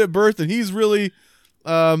switched at birth. And he's really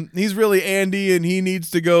Andy, and he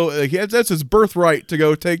needs to go. That's his birthright to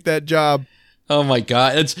go take that job. Oh my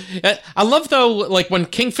God. I love though, like when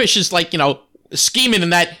Kingfish is like, scheming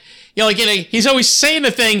and that, he's always saying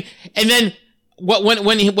a thing. And then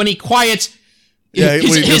when he quiets,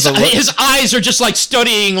 his eyes are just like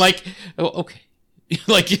studying, like, oh, okay,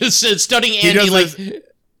 like studying Andy,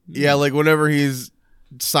 like whenever he's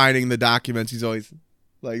signing the documents, he's always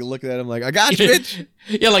like looking at him, like, I got you, bitch.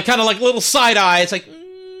 Yeah, like kind of like little side eye. It's like,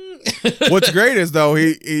 What's great is though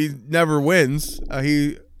he never wins.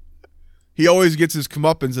 He always gets his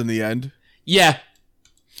comeuppance in the end. Yeah,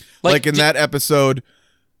 like in that episode.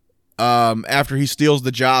 after he steals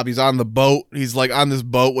the job, he's on the boat. He's like on this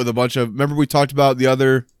boat with a bunch of. Remember we talked about the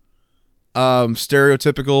other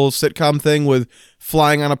stereotypical sitcom thing with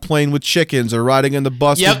flying on a plane with chickens or riding in the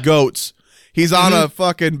bus with goats. He's on a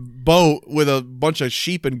fucking boat with a bunch of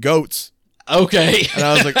sheep and goats. Okay. And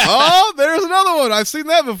I was like, oh, there's another one. I've seen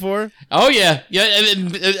that before. Oh, yeah. Yeah.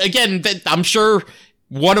 And again, I'm sure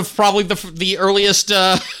one of probably the earliest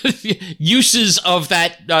uses of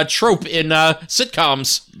that trope in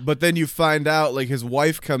sitcoms. But then you find out, like, his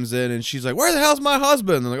wife comes in and she's like, where the hell's my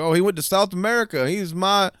husband? And they're like, oh, he went to South America. He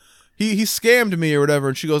scammed me or whatever.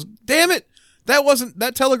 And she goes, damn it.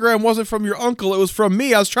 That telegram wasn't from your uncle. It was from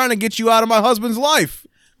me. I was trying to get you out of my husband's life.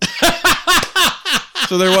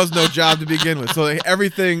 So there was no job to begin with. So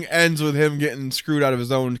everything ends with him getting screwed out of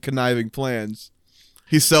his own conniving plans.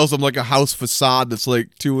 He sells them like a house facade that's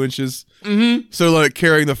like 2 inches. Mm-hmm. So like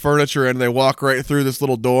carrying the furniture in, and they walk right through this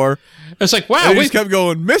little door. It's like, wow. And he just kept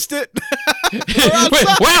going, missed it.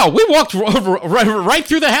 Wow, we walked right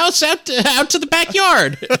through the house out to the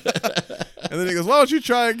backyard. And then he goes, why don't you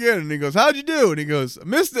try again? And he goes, how'd you do? And he goes, I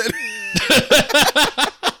missed it.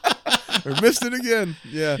 Or missed it again.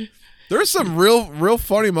 Yeah. There's some real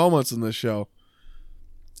funny moments in this show.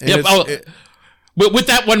 And yep. With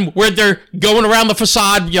that one where they're going around the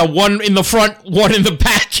facade, one in the front, one in the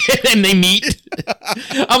back, and they meet.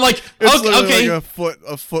 I'm like, okay. Like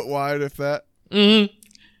a foot wide, if that. Mm-hmm.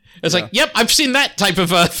 It's like, yep, I've seen that type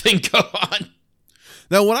of thing go on.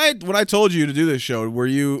 Now, when I told you to do this show, were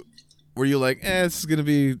you like, this is gonna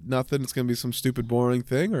be nothing? It's gonna be some stupid, boring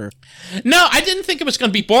thing, or? No, I didn't think it was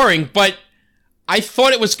gonna be boring, but I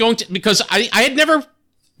thought it was going to, because I had never watched.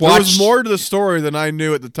 There was more to the story than I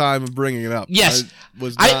knew at the time of bringing it up. Yes,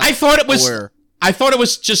 I thought it was. Aware. I thought it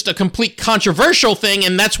was just a complete controversial thing,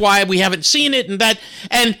 and that's why we haven't seen it, and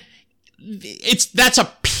that's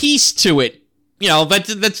a piece to it.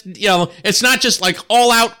 That's it's not just like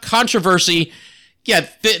all out controversy. Yeah,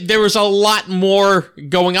 there was a lot more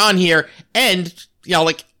going on here, and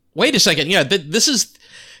like, wait a second, this is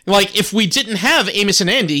like, if we didn't have Amos and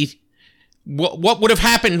Andy, what would have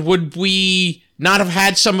happened? Would we not have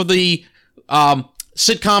had some of the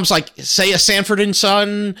sitcoms like, say, a Sanford and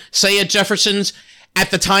Son, say, a Jeffersons at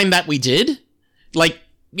the time that we did? Like,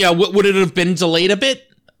 would it have been delayed a bit?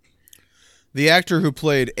 The actor who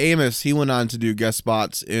played Amos, he went on to do guest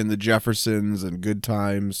spots in The Jeffersons and Good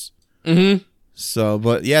Times. Mm-hmm. So,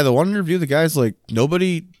 but yeah, the one interview, the guy's like,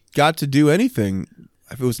 nobody got to do anything.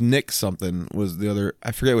 If it was Nick something, was the other,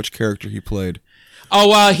 I forget which character he played.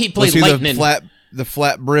 Oh, he played Lightning. The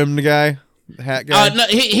flat-brimmed guy? The hat guy? No,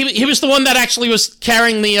 he was the one that actually was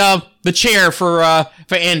carrying the chair for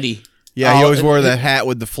Andy. Yeah, he always wore that hat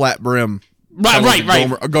with the flat brim.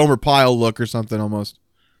 Right. A Gomer Pyle look or something almost.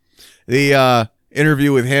 The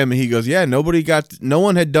interview with him, he goes, yeah, no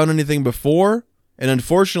one had done anything before, and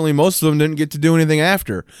unfortunately most of them didn't get to do anything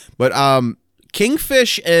after. But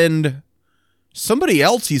Kingfish and somebody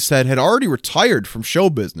else, he said, had already retired from show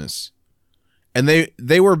business. And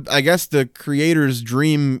they were, I guess, the creator's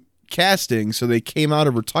dream casting, so they came out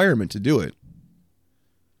of retirement to do it.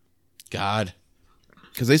 God.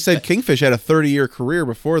 Because they said Kingfish had a 30-year career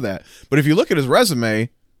before that. But if you look at his resume,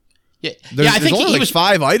 I think only he like was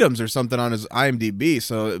 5 items or something on his IMDb,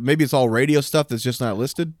 so maybe it's all radio stuff that's just not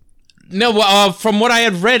listed. No, from what I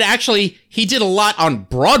had read, actually, he did a lot on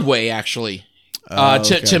Broadway, actually,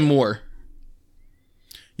 Tim Moore.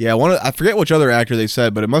 Yeah, I forget which other actor they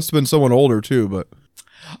said, but it must have been someone older, too, but...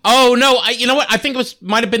 Oh, no, you know what? I think it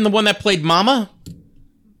might have been the one that played Mama.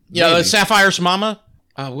 Yeah, Sapphire's Mama.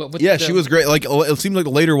 She was great. Like, it seemed like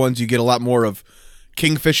the later ones, you get a lot more of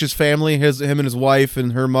Kingfish's family, him and his wife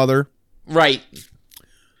and her mother. Right.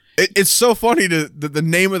 It's so funny that the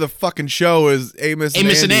name of the fucking show is Amos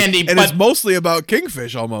and Andy, and it's mostly about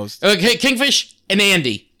Kingfish almost. Okay, Kingfish and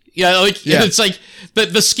Andy. It's like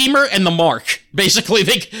the schemer and the mark. Basically,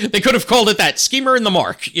 they could have called it that, schemer and the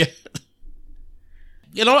mark. Yeah.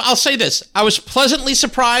 I'll say this: I was pleasantly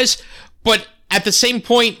surprised, but at the same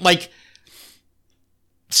point, like,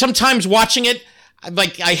 sometimes watching it,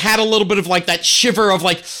 like, I had a little bit of like that shiver of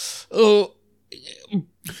like, oh.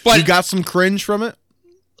 But you got some cringe from it?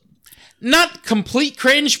 Not complete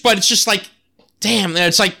cringe, but it's just like, damn.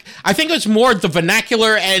 It's like, I think it was more the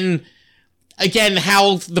vernacular and, again,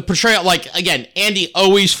 how the portrayal, like, again, Andy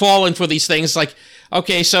always falling for these things. Like,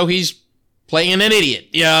 okay, so he's playing an idiot.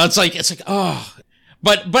 It's like, oh.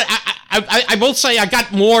 But I will say I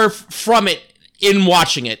got more from it in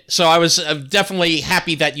watching it. So I was definitely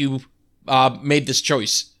happy that you made this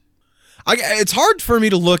choice. It's hard for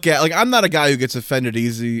me to look at. Like, I'm not a guy who gets offended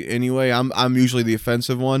easy anyway. I'm usually the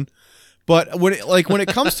offensive one. But when it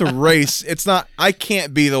comes to race, it's not. I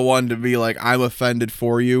can't be the one to be like, I'm offended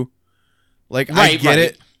for you. Like, I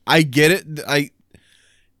get it.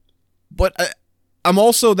 But I'm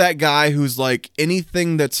also that guy who's like,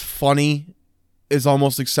 anything that's funny is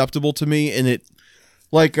almost acceptable to me, and it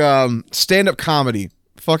like stand-up comedy.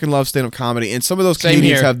 Fucking love stand-up comedy, and some of those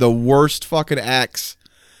comedians have the worst fucking acts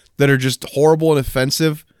that are just horrible and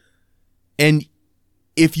offensive. And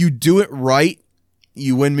if you do it right,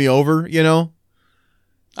 you win me over, you know?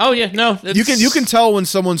 Oh yeah, no. You can tell when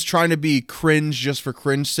someone's trying to be cringe just for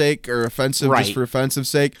cringe sake, or offensive just for offensive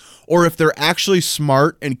sake, or if they're actually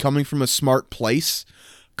smart and coming from a smart place.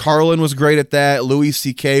 Carlin was great at that. Louis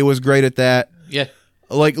C.K. was great at that. Yeah.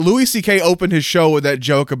 Like, Louis C.K. opened his show with that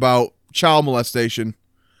joke about child molestation.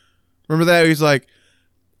 Remember that? He's like,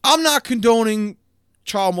 I'm not condoning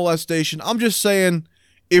child molestation. I'm just saying,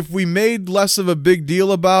 if we made less of a big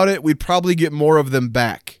deal about it, we'd probably get more of them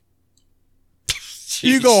back.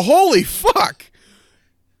 You go, holy fuck.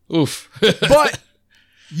 Oof. But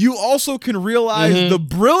you also can realize the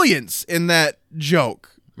brilliance in that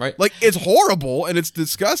joke. Right. Like, it's horrible and it's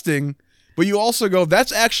disgusting, but you also go,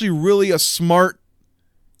 that's actually really a smart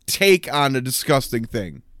take on a disgusting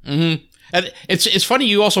thing. Mm-hmm. And it's funny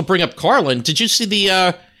you also bring up Carlin. Did you see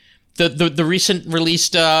the recent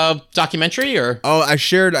released documentary? Or I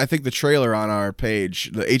shared, I think, the trailer on our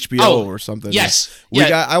page, the HBO or something. Yes.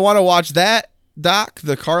 I want to watch that doc,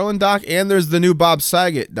 the Carlin doc, and there's the new Bob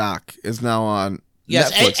Saget doc is now on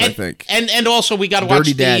Netflix, I think. And also we got to watch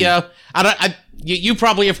you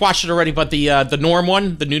probably have watched it already, but the Norm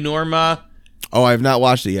one, the new Norm. Oh, I have not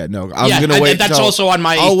watched it yet. No, I'm gonna wait. That's also on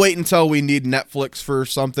my. I'll wait until we need Netflix for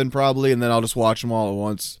something probably, and then I'll just watch them all at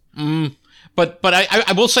once. But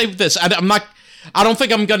I will say this: I'm not. I don't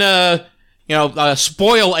think I'm gonna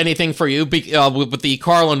spoil anything for you with the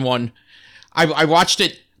Carlin one. I watched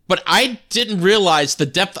it, but I didn't realize the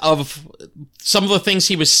depth of some of the things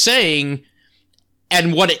he was saying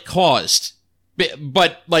and what it caused.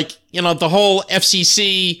 But like the whole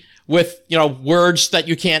FCC. With words that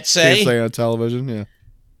you can't say. Can't say on television, yeah.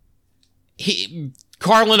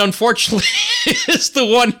 Carlin, unfortunately, is the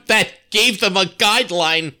one that gave them a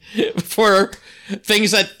guideline for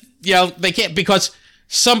things that they can't, because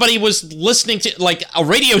somebody was listening to, like, a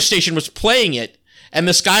radio station was playing it, and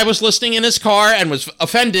this guy was listening in his car and was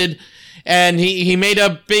offended, and he made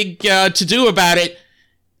a big to-do about it.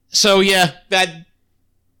 So yeah, that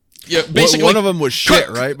basically one of them was shit,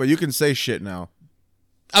 right? But you can say shit now.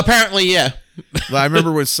 Apparently, yeah. I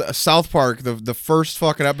remember with South Park, the first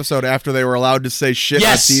fucking episode after they were allowed to say shit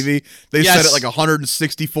on TV, they said it like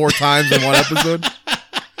 164 times in one episode.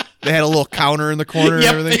 They had a little counter in the corner and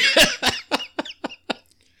everything.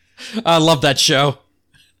 I love that show.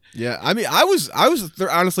 Yeah, I mean, I was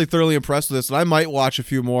honestly thoroughly impressed with this, and I might watch a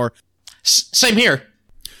few more. Same here.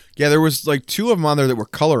 Yeah, there was like 2 of them on there that were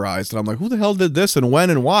colorized, and I'm like, who the hell did this and when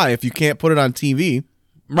and why if you can't put it on TV?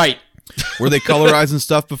 Right. Were they colorizing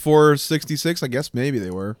stuff before 66? I guess maybe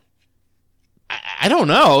they were. I don't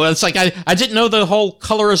know. It's like I didn't know the whole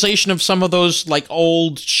colorization of some of those like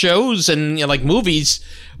old shows and like movies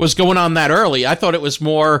was going on that early. I thought it was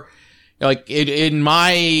more like in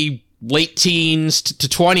my late teens to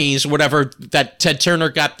 20s, whatever, that Ted Turner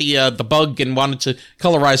got the bug and wanted to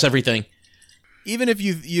colorize everything. Even if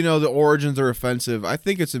the origins are offensive, I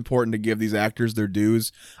think it's important to give these actors their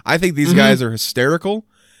dues. I think these guys are hysterical.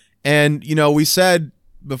 And, we said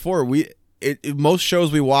before, most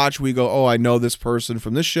shows we watch, we go, oh, I know this person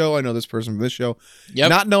from this show. I know this person from this show. Yep.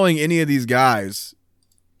 Not knowing any of these guys,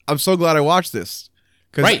 I'm so glad I watched this.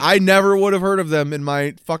 Because I never would have heard of them in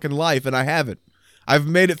my fucking life, and I haven't. I've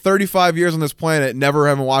made it 35 years on this planet, never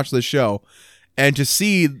haven't watched this show. And to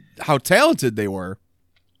see how talented they were,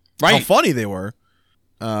 how funny they were.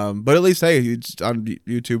 But at least, hey, it's on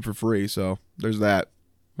YouTube for free, so there's that.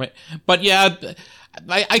 Right. But yeah,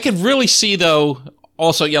 I could really see though.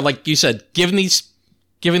 Also, yeah, like you said, giving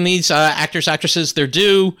these actors, actresses their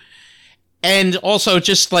due, and also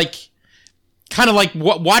just like kind of like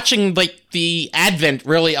watching like the advent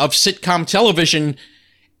really of sitcom television,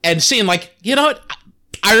 and seeing like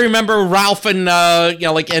I remember Ralph and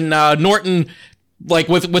Norton. Like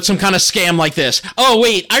with some kind of scam like this. Oh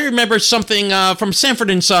wait, I remember something from Sanford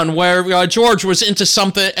and Son where George was into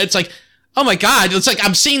something. It's like, oh my god, it's like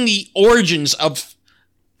I'm seeing the origins of.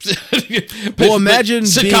 Well, imagine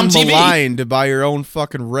being TV. maligned by your own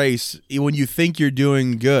fucking race when you think you're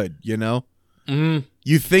doing good.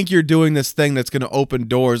 You think you're doing this thing that's going to open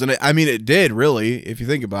doors, and I mean, it did really, if you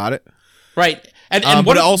think about it. Right, and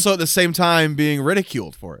but also at the same time being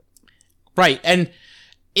ridiculed for it. Right, and.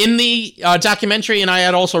 In the documentary, and I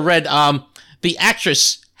had also read, the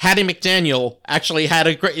actress Hattie McDaniel actually had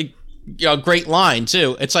a great line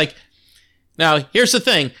too. It's like, now here's the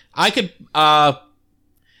thing: I can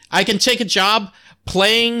take a job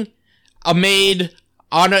playing a maid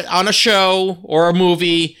on a show or a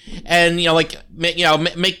movie, and make like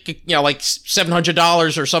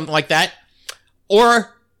 $700 or something like that.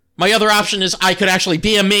 Or my other option is I could actually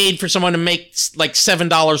be a maid for someone to make like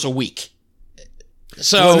 $7 a week.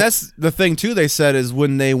 So Well, and that's the thing too. They said is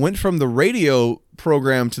when they went from the radio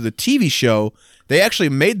program to the TV show, they actually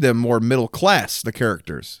made them more middle class. The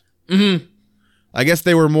characters. Mm-hmm. I guess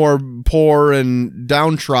they were more poor and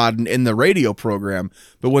downtrodden in the radio program,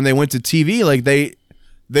 but when they went to TV, like they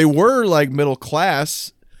were like middle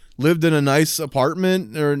class, lived in a nice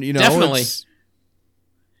apartment, or Definitely.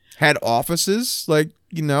 Had offices. Like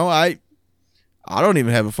I don't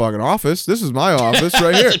even have a fucking office. This is my office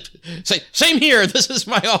right here. Same here. This is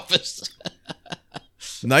my office.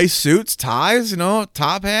 Nice suits, ties,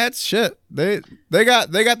 top hats. Shit, they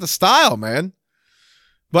got the style, man.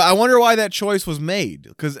 But I wonder why that choice was made,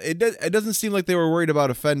 because it doesn't seem like they were worried about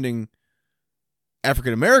offending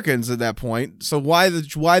African Americans at that point. So why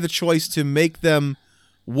the choice to make them,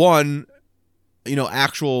 one,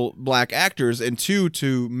 actual black actors, and two,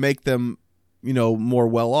 to make them more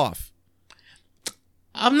well off?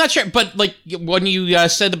 I'm not sure, but like when you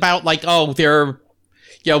said about like, oh, they're,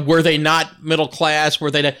 were they not middle class?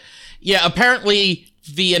 Were they? Yeah, apparently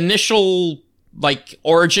the initial like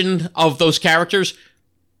origin of those characters,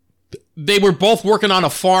 they were both working on a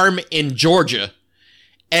farm in Georgia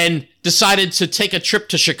and decided to take a trip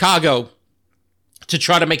to Chicago to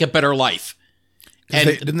try to make a better life. And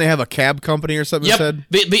didn't they have a cab company or something? Yep. Said?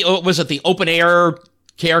 Was it the Open Air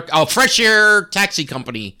Fresh Air Taxi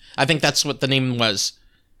Company? I think that's what the name was.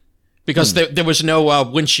 Because there was no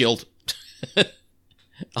windshield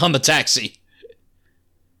on the taxi.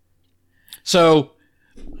 So,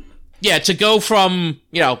 yeah, to go from,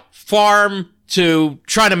 farm to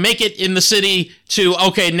try to make it in the city to,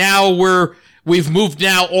 okay, now we've moved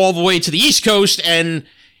now all the way to the East Coast, and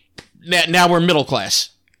now we're middle class.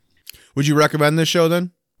 Would you recommend this show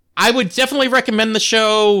then? I would definitely recommend the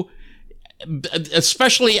show,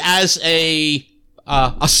 especially as a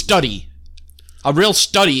study, a real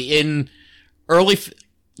study in early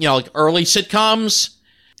sitcoms,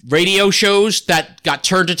 radio shows that got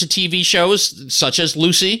turned into TV shows such as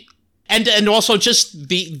Lucy, and also just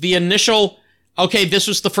the initial. Okay, this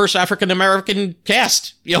was the first African American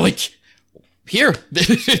cast. Here,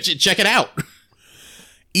 check it out.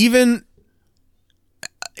 Even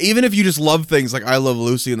if you just love things like I Love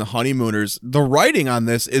Lucy and The Honeymooners, the writing on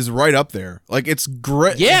this is right up there. Like, it's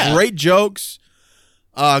great, great jokes,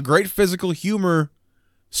 great physical humor.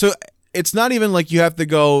 So it's not even like you have to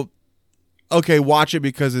go, okay, watch it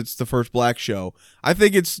because it's the first black show. I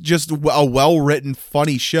think it's just a well-written,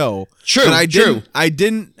 funny show. True, and true. I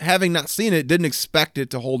didn't, having not seen it, didn't expect it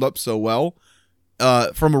to hold up so well,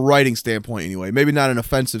 from a writing standpoint anyway. Maybe not an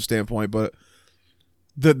offensive standpoint, but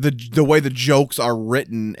the way the jokes are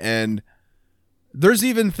written, and there's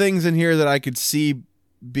even things in here that I could see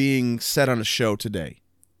being said on a show today.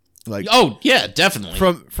 Like, oh yeah, definitely.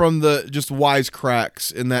 From the just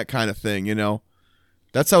wisecracks and that kind of thing,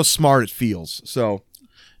 That's how smart it feels. So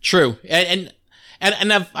true. And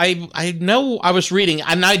I know I was reading,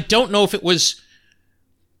 and I don't know if it was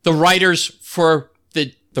the writers for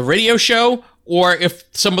the radio show or if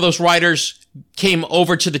some of those writers came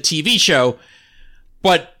over to the TV show,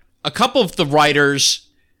 but a couple of the writers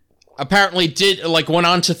apparently went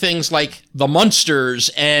on to things like The Munsters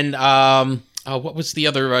and what was the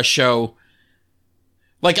other show?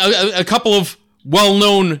 Like a couple of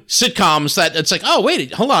well-known sitcoms that it's like, oh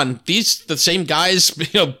wait, hold on, these the same guys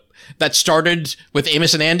that started with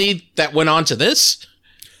Amos and Andy that went on to this.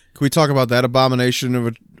 Can we talk about that abomination of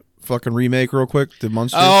a fucking remake real quick? The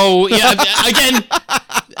Munsters. Oh yeah, again,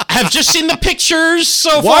 I've just seen the pictures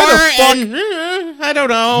so Why far, the fuck? and I don't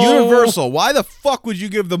know. Universal, why the fuck would you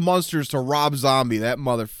give the Munsters to Rob Zombie? That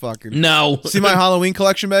motherfucking. No. See my Halloween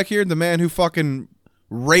collection back here? The man who fucking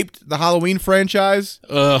raped the Halloween franchise.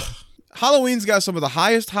 Ugh. Halloween's got some of the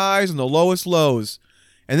highest highs and the lowest lows.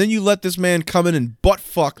 And then you let this man come in and butt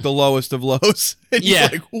fuck the lowest of lows. And you're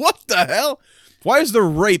like, what the hell? Why is there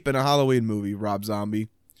rape in a Halloween movie, Rob Zombie?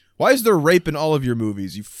 Why is there rape in all of your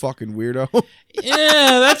movies, you fucking weirdo?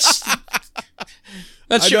 Yeah, that's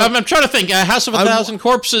true. I'm trying to think. House of a Thousand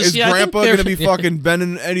Corpses. Is Grandpa going to be fucking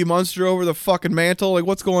bending Eddie Munster over the fucking mantle? Like,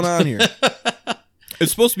 what's going on here?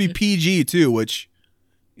 It's supposed to be PG, too, which,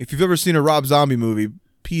 if you've ever seen a Rob Zombie movie,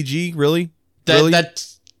 PG, really? Really?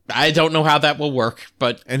 I don't know how that will work,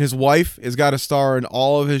 but... And his wife has got to star in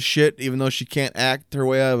all of his shit, even though she can't act her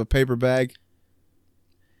way out of a paper bag.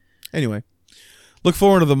 Anyway, look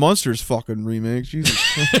forward to the Monsters fucking remake. Jesus.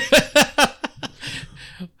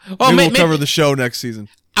 Well, maybe we'll cover the show next season.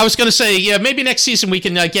 I was going to say, yeah, maybe next season we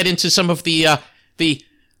can get into some of the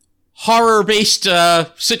horror-based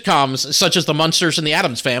sitcoms, such as The Munsters and The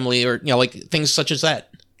Addams Family, or like things such as that.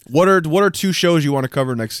 What are 2 shows you want to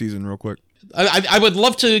cover next season, real quick? I would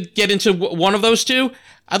love to get into one of those 2.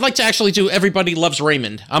 I'd like to actually do Everybody Loves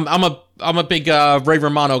Raymond. I'm a big Ray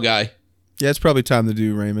Romano guy. Yeah, it's probably time to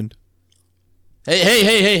do Raymond.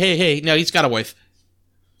 Hey! No, he's got a wife.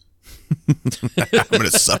 I'm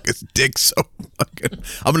gonna suck his dick so fucking.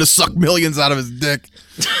 I'm gonna suck millions out of his dick.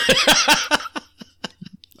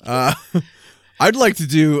 I'd like to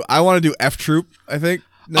do. I want to do F Troop. I think.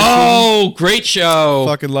 Oh, great show!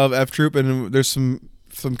 Fucking love F Troop, and there's some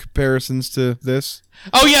comparisons to this.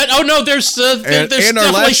 Oh yeah. Oh no. There's and definitely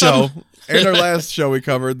our last some. show. And our last show we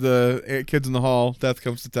covered the Kids in the Hall. Death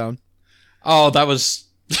Comes to Town. Oh, that was.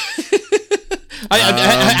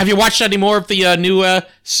 Have you watched any more of the new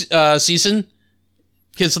season?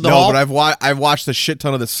 Kids in the Hall? No, but I've watched a shit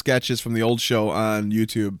ton of the sketches from the old show on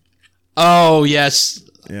YouTube. Oh yes,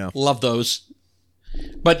 yeah, love those.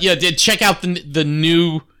 But yeah, did check out the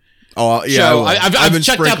new show. I've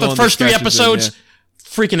checked out the first 3 episodes.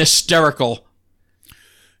 Freaking hysterical.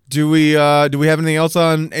 Do we have anything else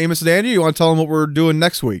on Amos and Andy? You want to tell them what we're doing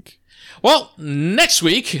next week? Well, next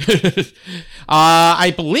week,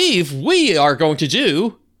 I believe we are going to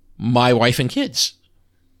do My Wife and Kids.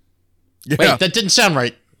 Yeah. Wait, that didn't sound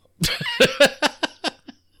right.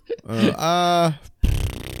 I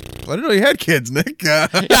didn't know you had kids, Nick. Yeah,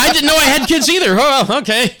 I didn't know I had kids either. Oh,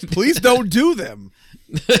 okay. Please don't do them.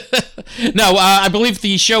 No, I believe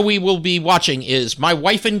the show we will be watching is My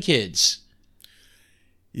Wife and Kids.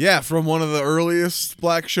 Yeah, from one of the earliest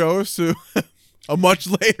black shows to a much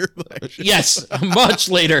later black show. Yes, much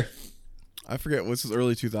later. I forget what's his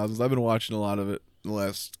early 2000s. I've been watching a lot of it in the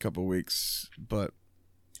last couple of weeks, but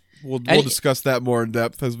we'll discuss that more in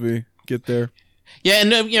depth as we get there. Yeah,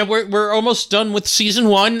 and we're almost done with season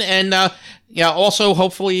 1, and also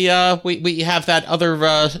hopefully we have that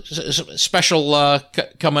other special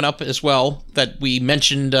coming up as well that we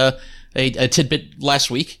mentioned a tidbit last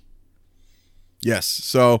week. Yes,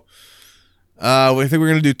 so I think we're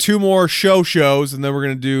gonna do 2 more shows, and then we're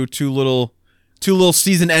gonna do two little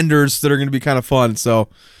season enders that are gonna be kind of fun. So,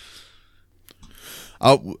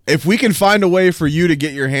 if we can find a way for you to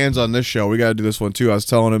get your hands on this show, we gotta do this one too. I was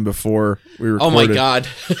telling him before we recorded. Oh my god!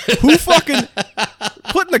 Who fucking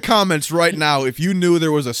put in the comments right now if you knew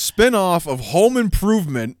there was a spin-off of Home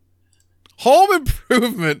Improvement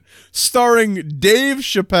starring Dave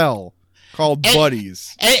Chappelle called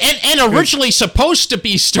Buddies, and originally supposed to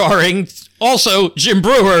be starring also Jim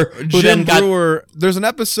Brewer. There's an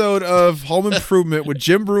episode of Home Improvement with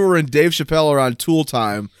Jim Brewer and Dave Chappelle are on Tool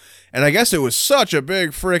Time, and I guess it was such a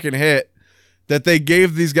big freaking hit that they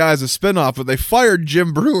gave these guys a spinoff, but they fired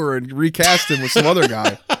Jim Brewer and recast him with some other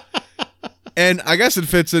guy. And I guess it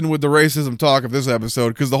fits in with the racism talk of this episode,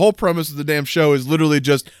 because the whole premise of the damn show is literally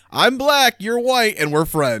just, I'm black, you're white, and we're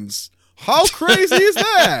friends. How crazy is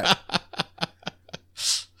that?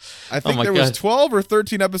 I think there was 12 or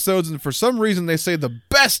 13 episodes, and for some reason they say the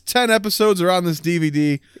best 10 episodes are on this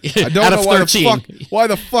DVD. I don't know why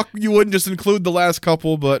the fuck you wouldn't just include the last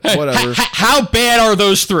couple, but whatever. How bad are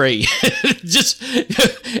those 3? Just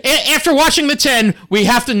after watching the 10, we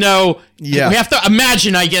have to know. Yeah. We have to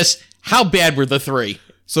imagine, I guess, how bad were the 3.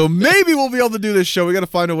 So maybe we'll be able to do this show. We got to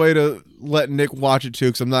find a way to let Nick watch it too,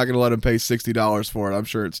 because I'm not going to let him pay $60 for it. I'm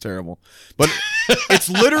sure it's terrible. But it's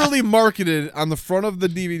literally marketed on the front of the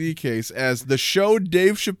DVD case as the show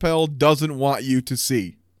Dave Chappelle doesn't want you to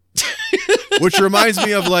see. Which reminds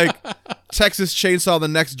me of like Texas Chainsaw The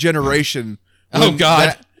Next Generation. Oh,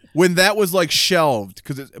 God. When that was like shelved,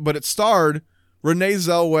 but it starred Renee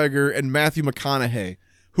Zellweger and Matthew McConaughey,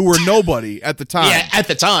 who were nobody at the time. Yeah, at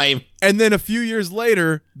the time. And then a few years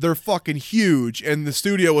later, they're fucking huge, and the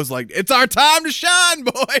studio was like, "It's our time to shine,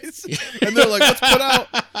 boys!" And they're like, "Let's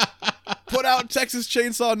put out Texas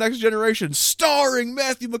Chainsaw Next Generation, starring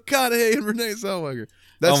Matthew McConaughey and Renee Zellweger."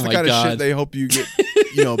 That's the kind of shit they hope you get,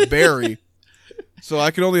 bury. So I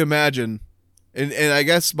can only imagine, and I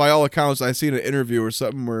guess by all accounts, I seen an interview or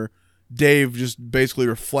something where Dave just basically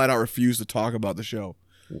flat out refused to talk about the show.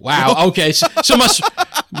 Wow. Okay. So must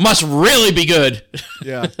really be good.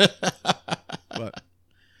 Yeah. But,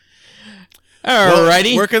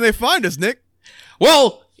 alrighty. Where can they find us, Nick?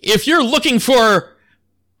 Well, if you're looking for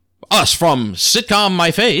us from Sitcom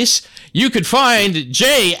My Face, you could find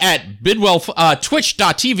Jay at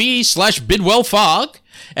twitch.tv/BidwellFog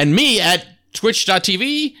and me at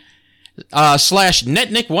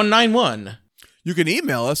twitch.tv/NetNick191. You can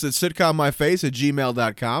email us at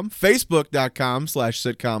sitcommyface@gmail.com,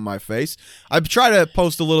 facebook.com/sitcommyface. I try to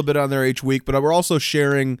post a little bit on there each week, but we're also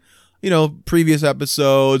sharing, previous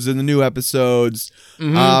episodes and the new episodes.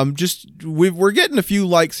 We're getting a few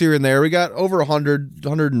likes here and there. We got over 100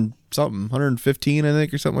 and something, 115, I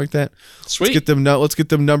think, or something like that. Sweet. Let's get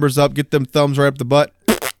them numbers up, get them thumbs right up the butt.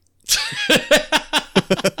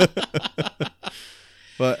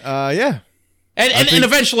 But yeah. And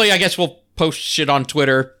eventually, I guess we'll post shit on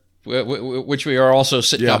Twitter, which we are also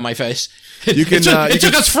sitting on my face. You can, it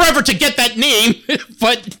took us forever to get that name,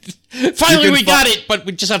 but finally we got it. But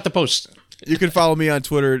we just have to post. You can follow me on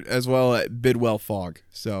Twitter as well at BidwellFog.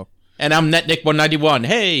 So, and I'm NetNick191.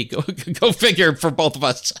 Hey, go figure for both of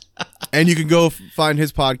us. And you can go find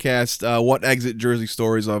his podcast. What Exit Jersey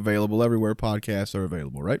Stories are available everywhere podcasts are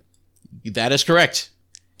available. Right? That is correct.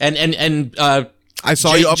 And I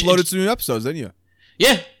saw you uploaded some new episodes, didn't you?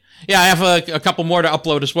 Yeah. I have a couple more to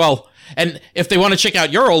upload as well. And if they want to check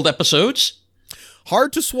out your old episodes,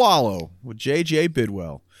 Hard to Swallow with J.J.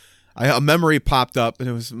 Bidwell. A memory popped up, and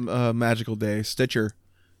it was a magical day. Stitcher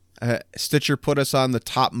put us on the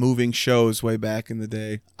top moving shows way back in the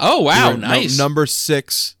day. Oh, wow, nice. Number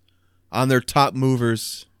 6 on their top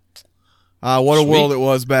movers. What a world it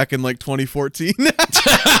was back in 2014.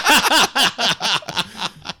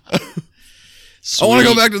 I want to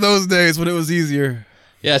go back to those days when it was easier.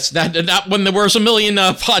 Yes, not when there was a million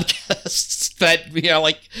podcasts that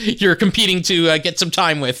you're competing to get some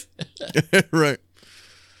time with. Right.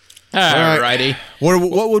 Alrighty.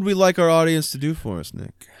 What would we like our audience to do for us,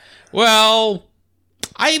 Nick? Well,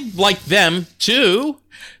 I'd like them to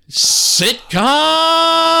sitcom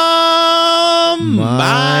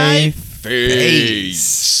my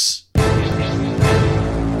face.